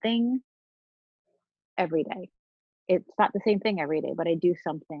something every day. It's not the same thing every day, but I do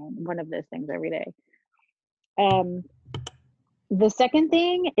something, one of those things every day. Um, the second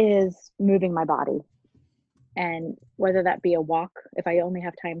thing is moving my body. And whether that be a walk, if I only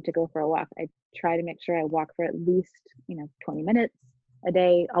have time to go for a walk, I try to make sure I walk for at least, 20 minutes a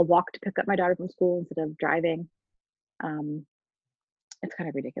day. I'll walk to pick up my daughter from school instead of driving. Um, it's kind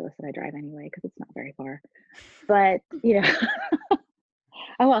of ridiculous that I drive anyway because it's not very far. But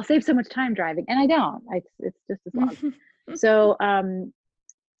oh, I'll save so much time driving, and I don't. It's just as long. So, and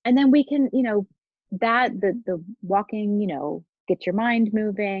then we can, the walking, get your mind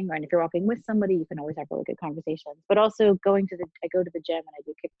moving. And if you're walking with somebody, you can always have really good conversations. But also I go to the gym and I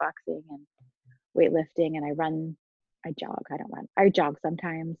do kickboxing and weightlifting, and I jog. I don't run. I jog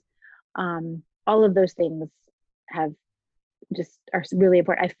sometimes. All of those things are really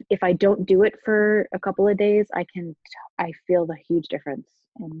important. If I don't do it for a couple of days, I feel the huge difference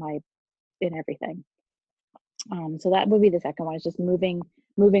in everything. So that would be the second one, is just moving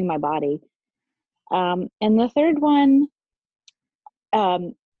my body. And the third one,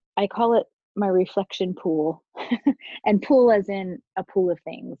 I call it my reflection pool, and pool as in a pool of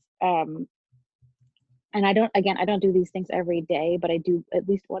things. And I don't do these things every day, but I do at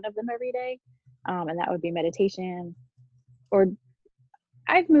least one of them every day. And that would be meditation, or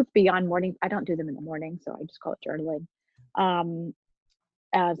I've moved beyond morning. I don't do them in the morning, so I just call it journaling.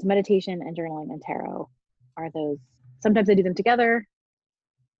 So meditation and journaling and tarot are those. Sometimes I do them together.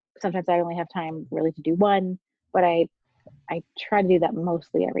 Sometimes I only have time really to do one, but I try to do that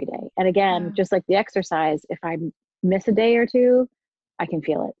mostly every day. And again, just like the exercise, if I miss a day or two, I can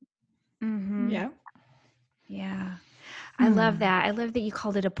feel it. Mm-hmm. Yeah. Yeah. I love that. I love that you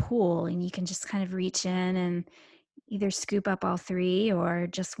called it a pool, and you can just kind of reach in and either scoop up all three or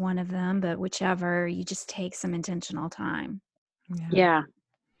just one of them, but whichever, you just take some intentional time. Yeah.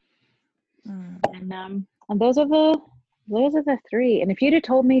 And those are the three. And if you'd have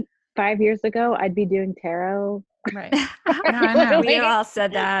told me 5 years ago I'd be doing tarot, Right. No, I know. We all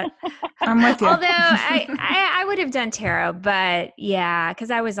said that. I'm with you. Although I would have done tarot, but yeah,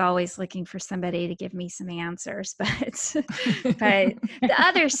 because I was always looking for somebody to give me some answers. But the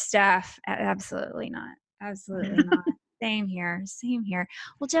other stuff, absolutely not. Absolutely not. Same here.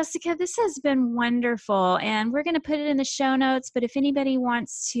 Well, Jessica, this has been wonderful, and we're going to put it in the show notes. But if anybody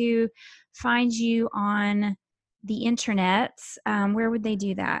wants to find you on the internet, where would they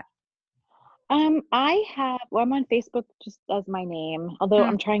do that? I'm on Facebook just as my name, although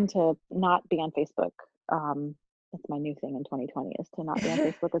I'm trying to not be on Facebook. That's my new thing in 2020, is to not be on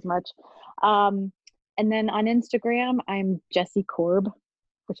Facebook as much. And then on Instagram, I'm Jessie Corb,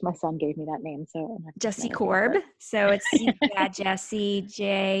 which my son gave me that name. So Jessie Corb. So it's Jessie,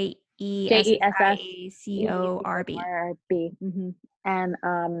 JESSIECORB.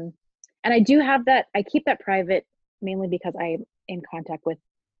 And I do have that. I keep that private mainly because I'm in contact with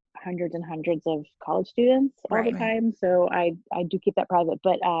hundreds and hundreds of college students all the time. So I do keep that private.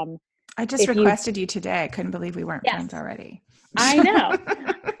 But I just requested you today. I couldn't believe we weren't friends already. I know.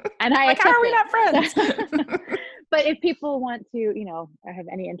 And I how are we not friends? But if people want to, have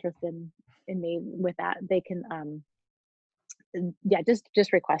any interest in me with that, they can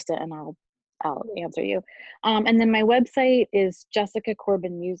just request it and I'll answer you. And then my website is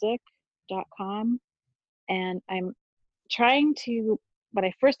jessicacorbinmusic.com. And I'm trying to, when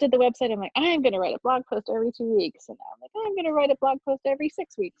I first did the website, I'm like, I'm going to write a blog post every 2 weeks. And now I'm like, I'm going to write a blog post every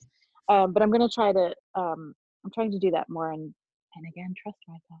 6 weeks. But I'm going to try to, I'm trying to do that more. And again, trust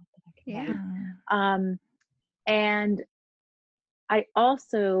myself that I can write. And I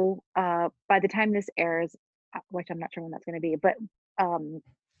also, by the time this airs, which I'm not sure when that's going to be, but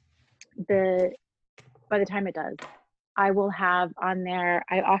by the time it does, I will have on there,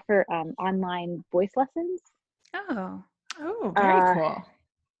 I offer online voice lessons. Oh, very cool.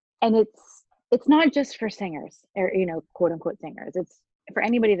 And it's not just for singers, or quote unquote singers. It's for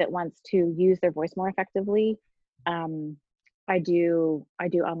anybody that wants to use their voice more effectively. I do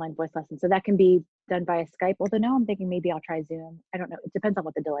online voice lessons, so that can be done via Skype. Although now I'm thinking maybe I'll try Zoom. I don't know. It depends on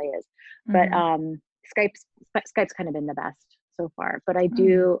what the delay is. But Skype's kind of been the best so far. But I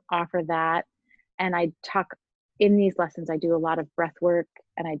do offer that, and I talk in these lessons. I do a lot of breath work,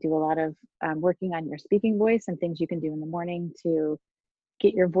 and I do a lot of working on your speaking voice and things you can do in the morning to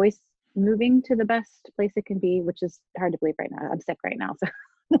get your voice moving to the best place it can be, which is hard to believe right now. I'm sick right now, so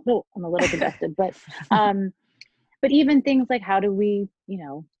I'm a little congested. But even things like, how do we,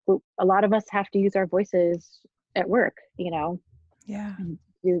 a lot of us have to use our voices at work, when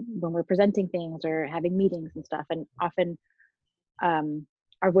we're presenting things or having meetings and stuff. And often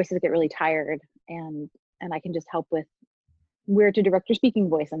our voices get really tired, and I can just help with where to direct your speaking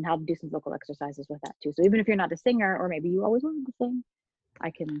voice and how to do some vocal exercises with that too. So even if you're not a singer, or maybe you always wanted to sing,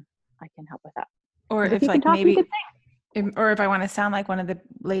 I can help with that. Or if like maybe, or if I want to sound like one of the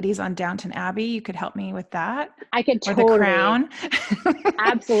ladies on Downton Abbey, you could help me with that. I could or totally. The Crown.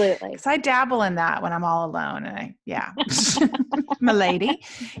 Absolutely. Because I dabble in that when I'm all alone, and my lady.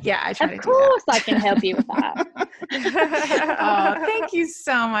 Yeah, I try to do that. Of course, I can help you with that. Oh, thank you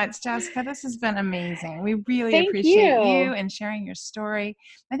so much, Jessica. This has been amazing. We really appreciate you and sharing your story.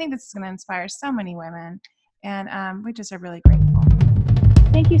 I think this is going to inspire so many women. And we just are really grateful.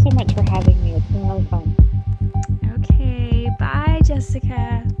 Thank you so much for having me. It's been really fun. Okay. Bye,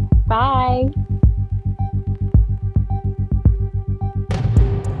 Jessica. Bye.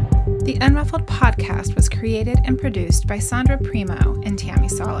 The Unruffled podcast was created and produced by Sandra Primo and Tammy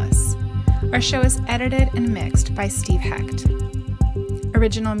Salas. Our show is edited and mixed by Steve Hecht.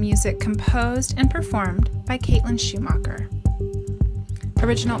 Original music composed and performed by Caitlin Schumacher.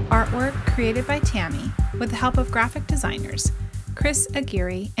 Original artwork created by Tammy with the help of graphic designers Chris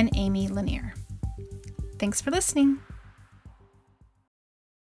Aguirre and Amy Lanier. Thanks for listening.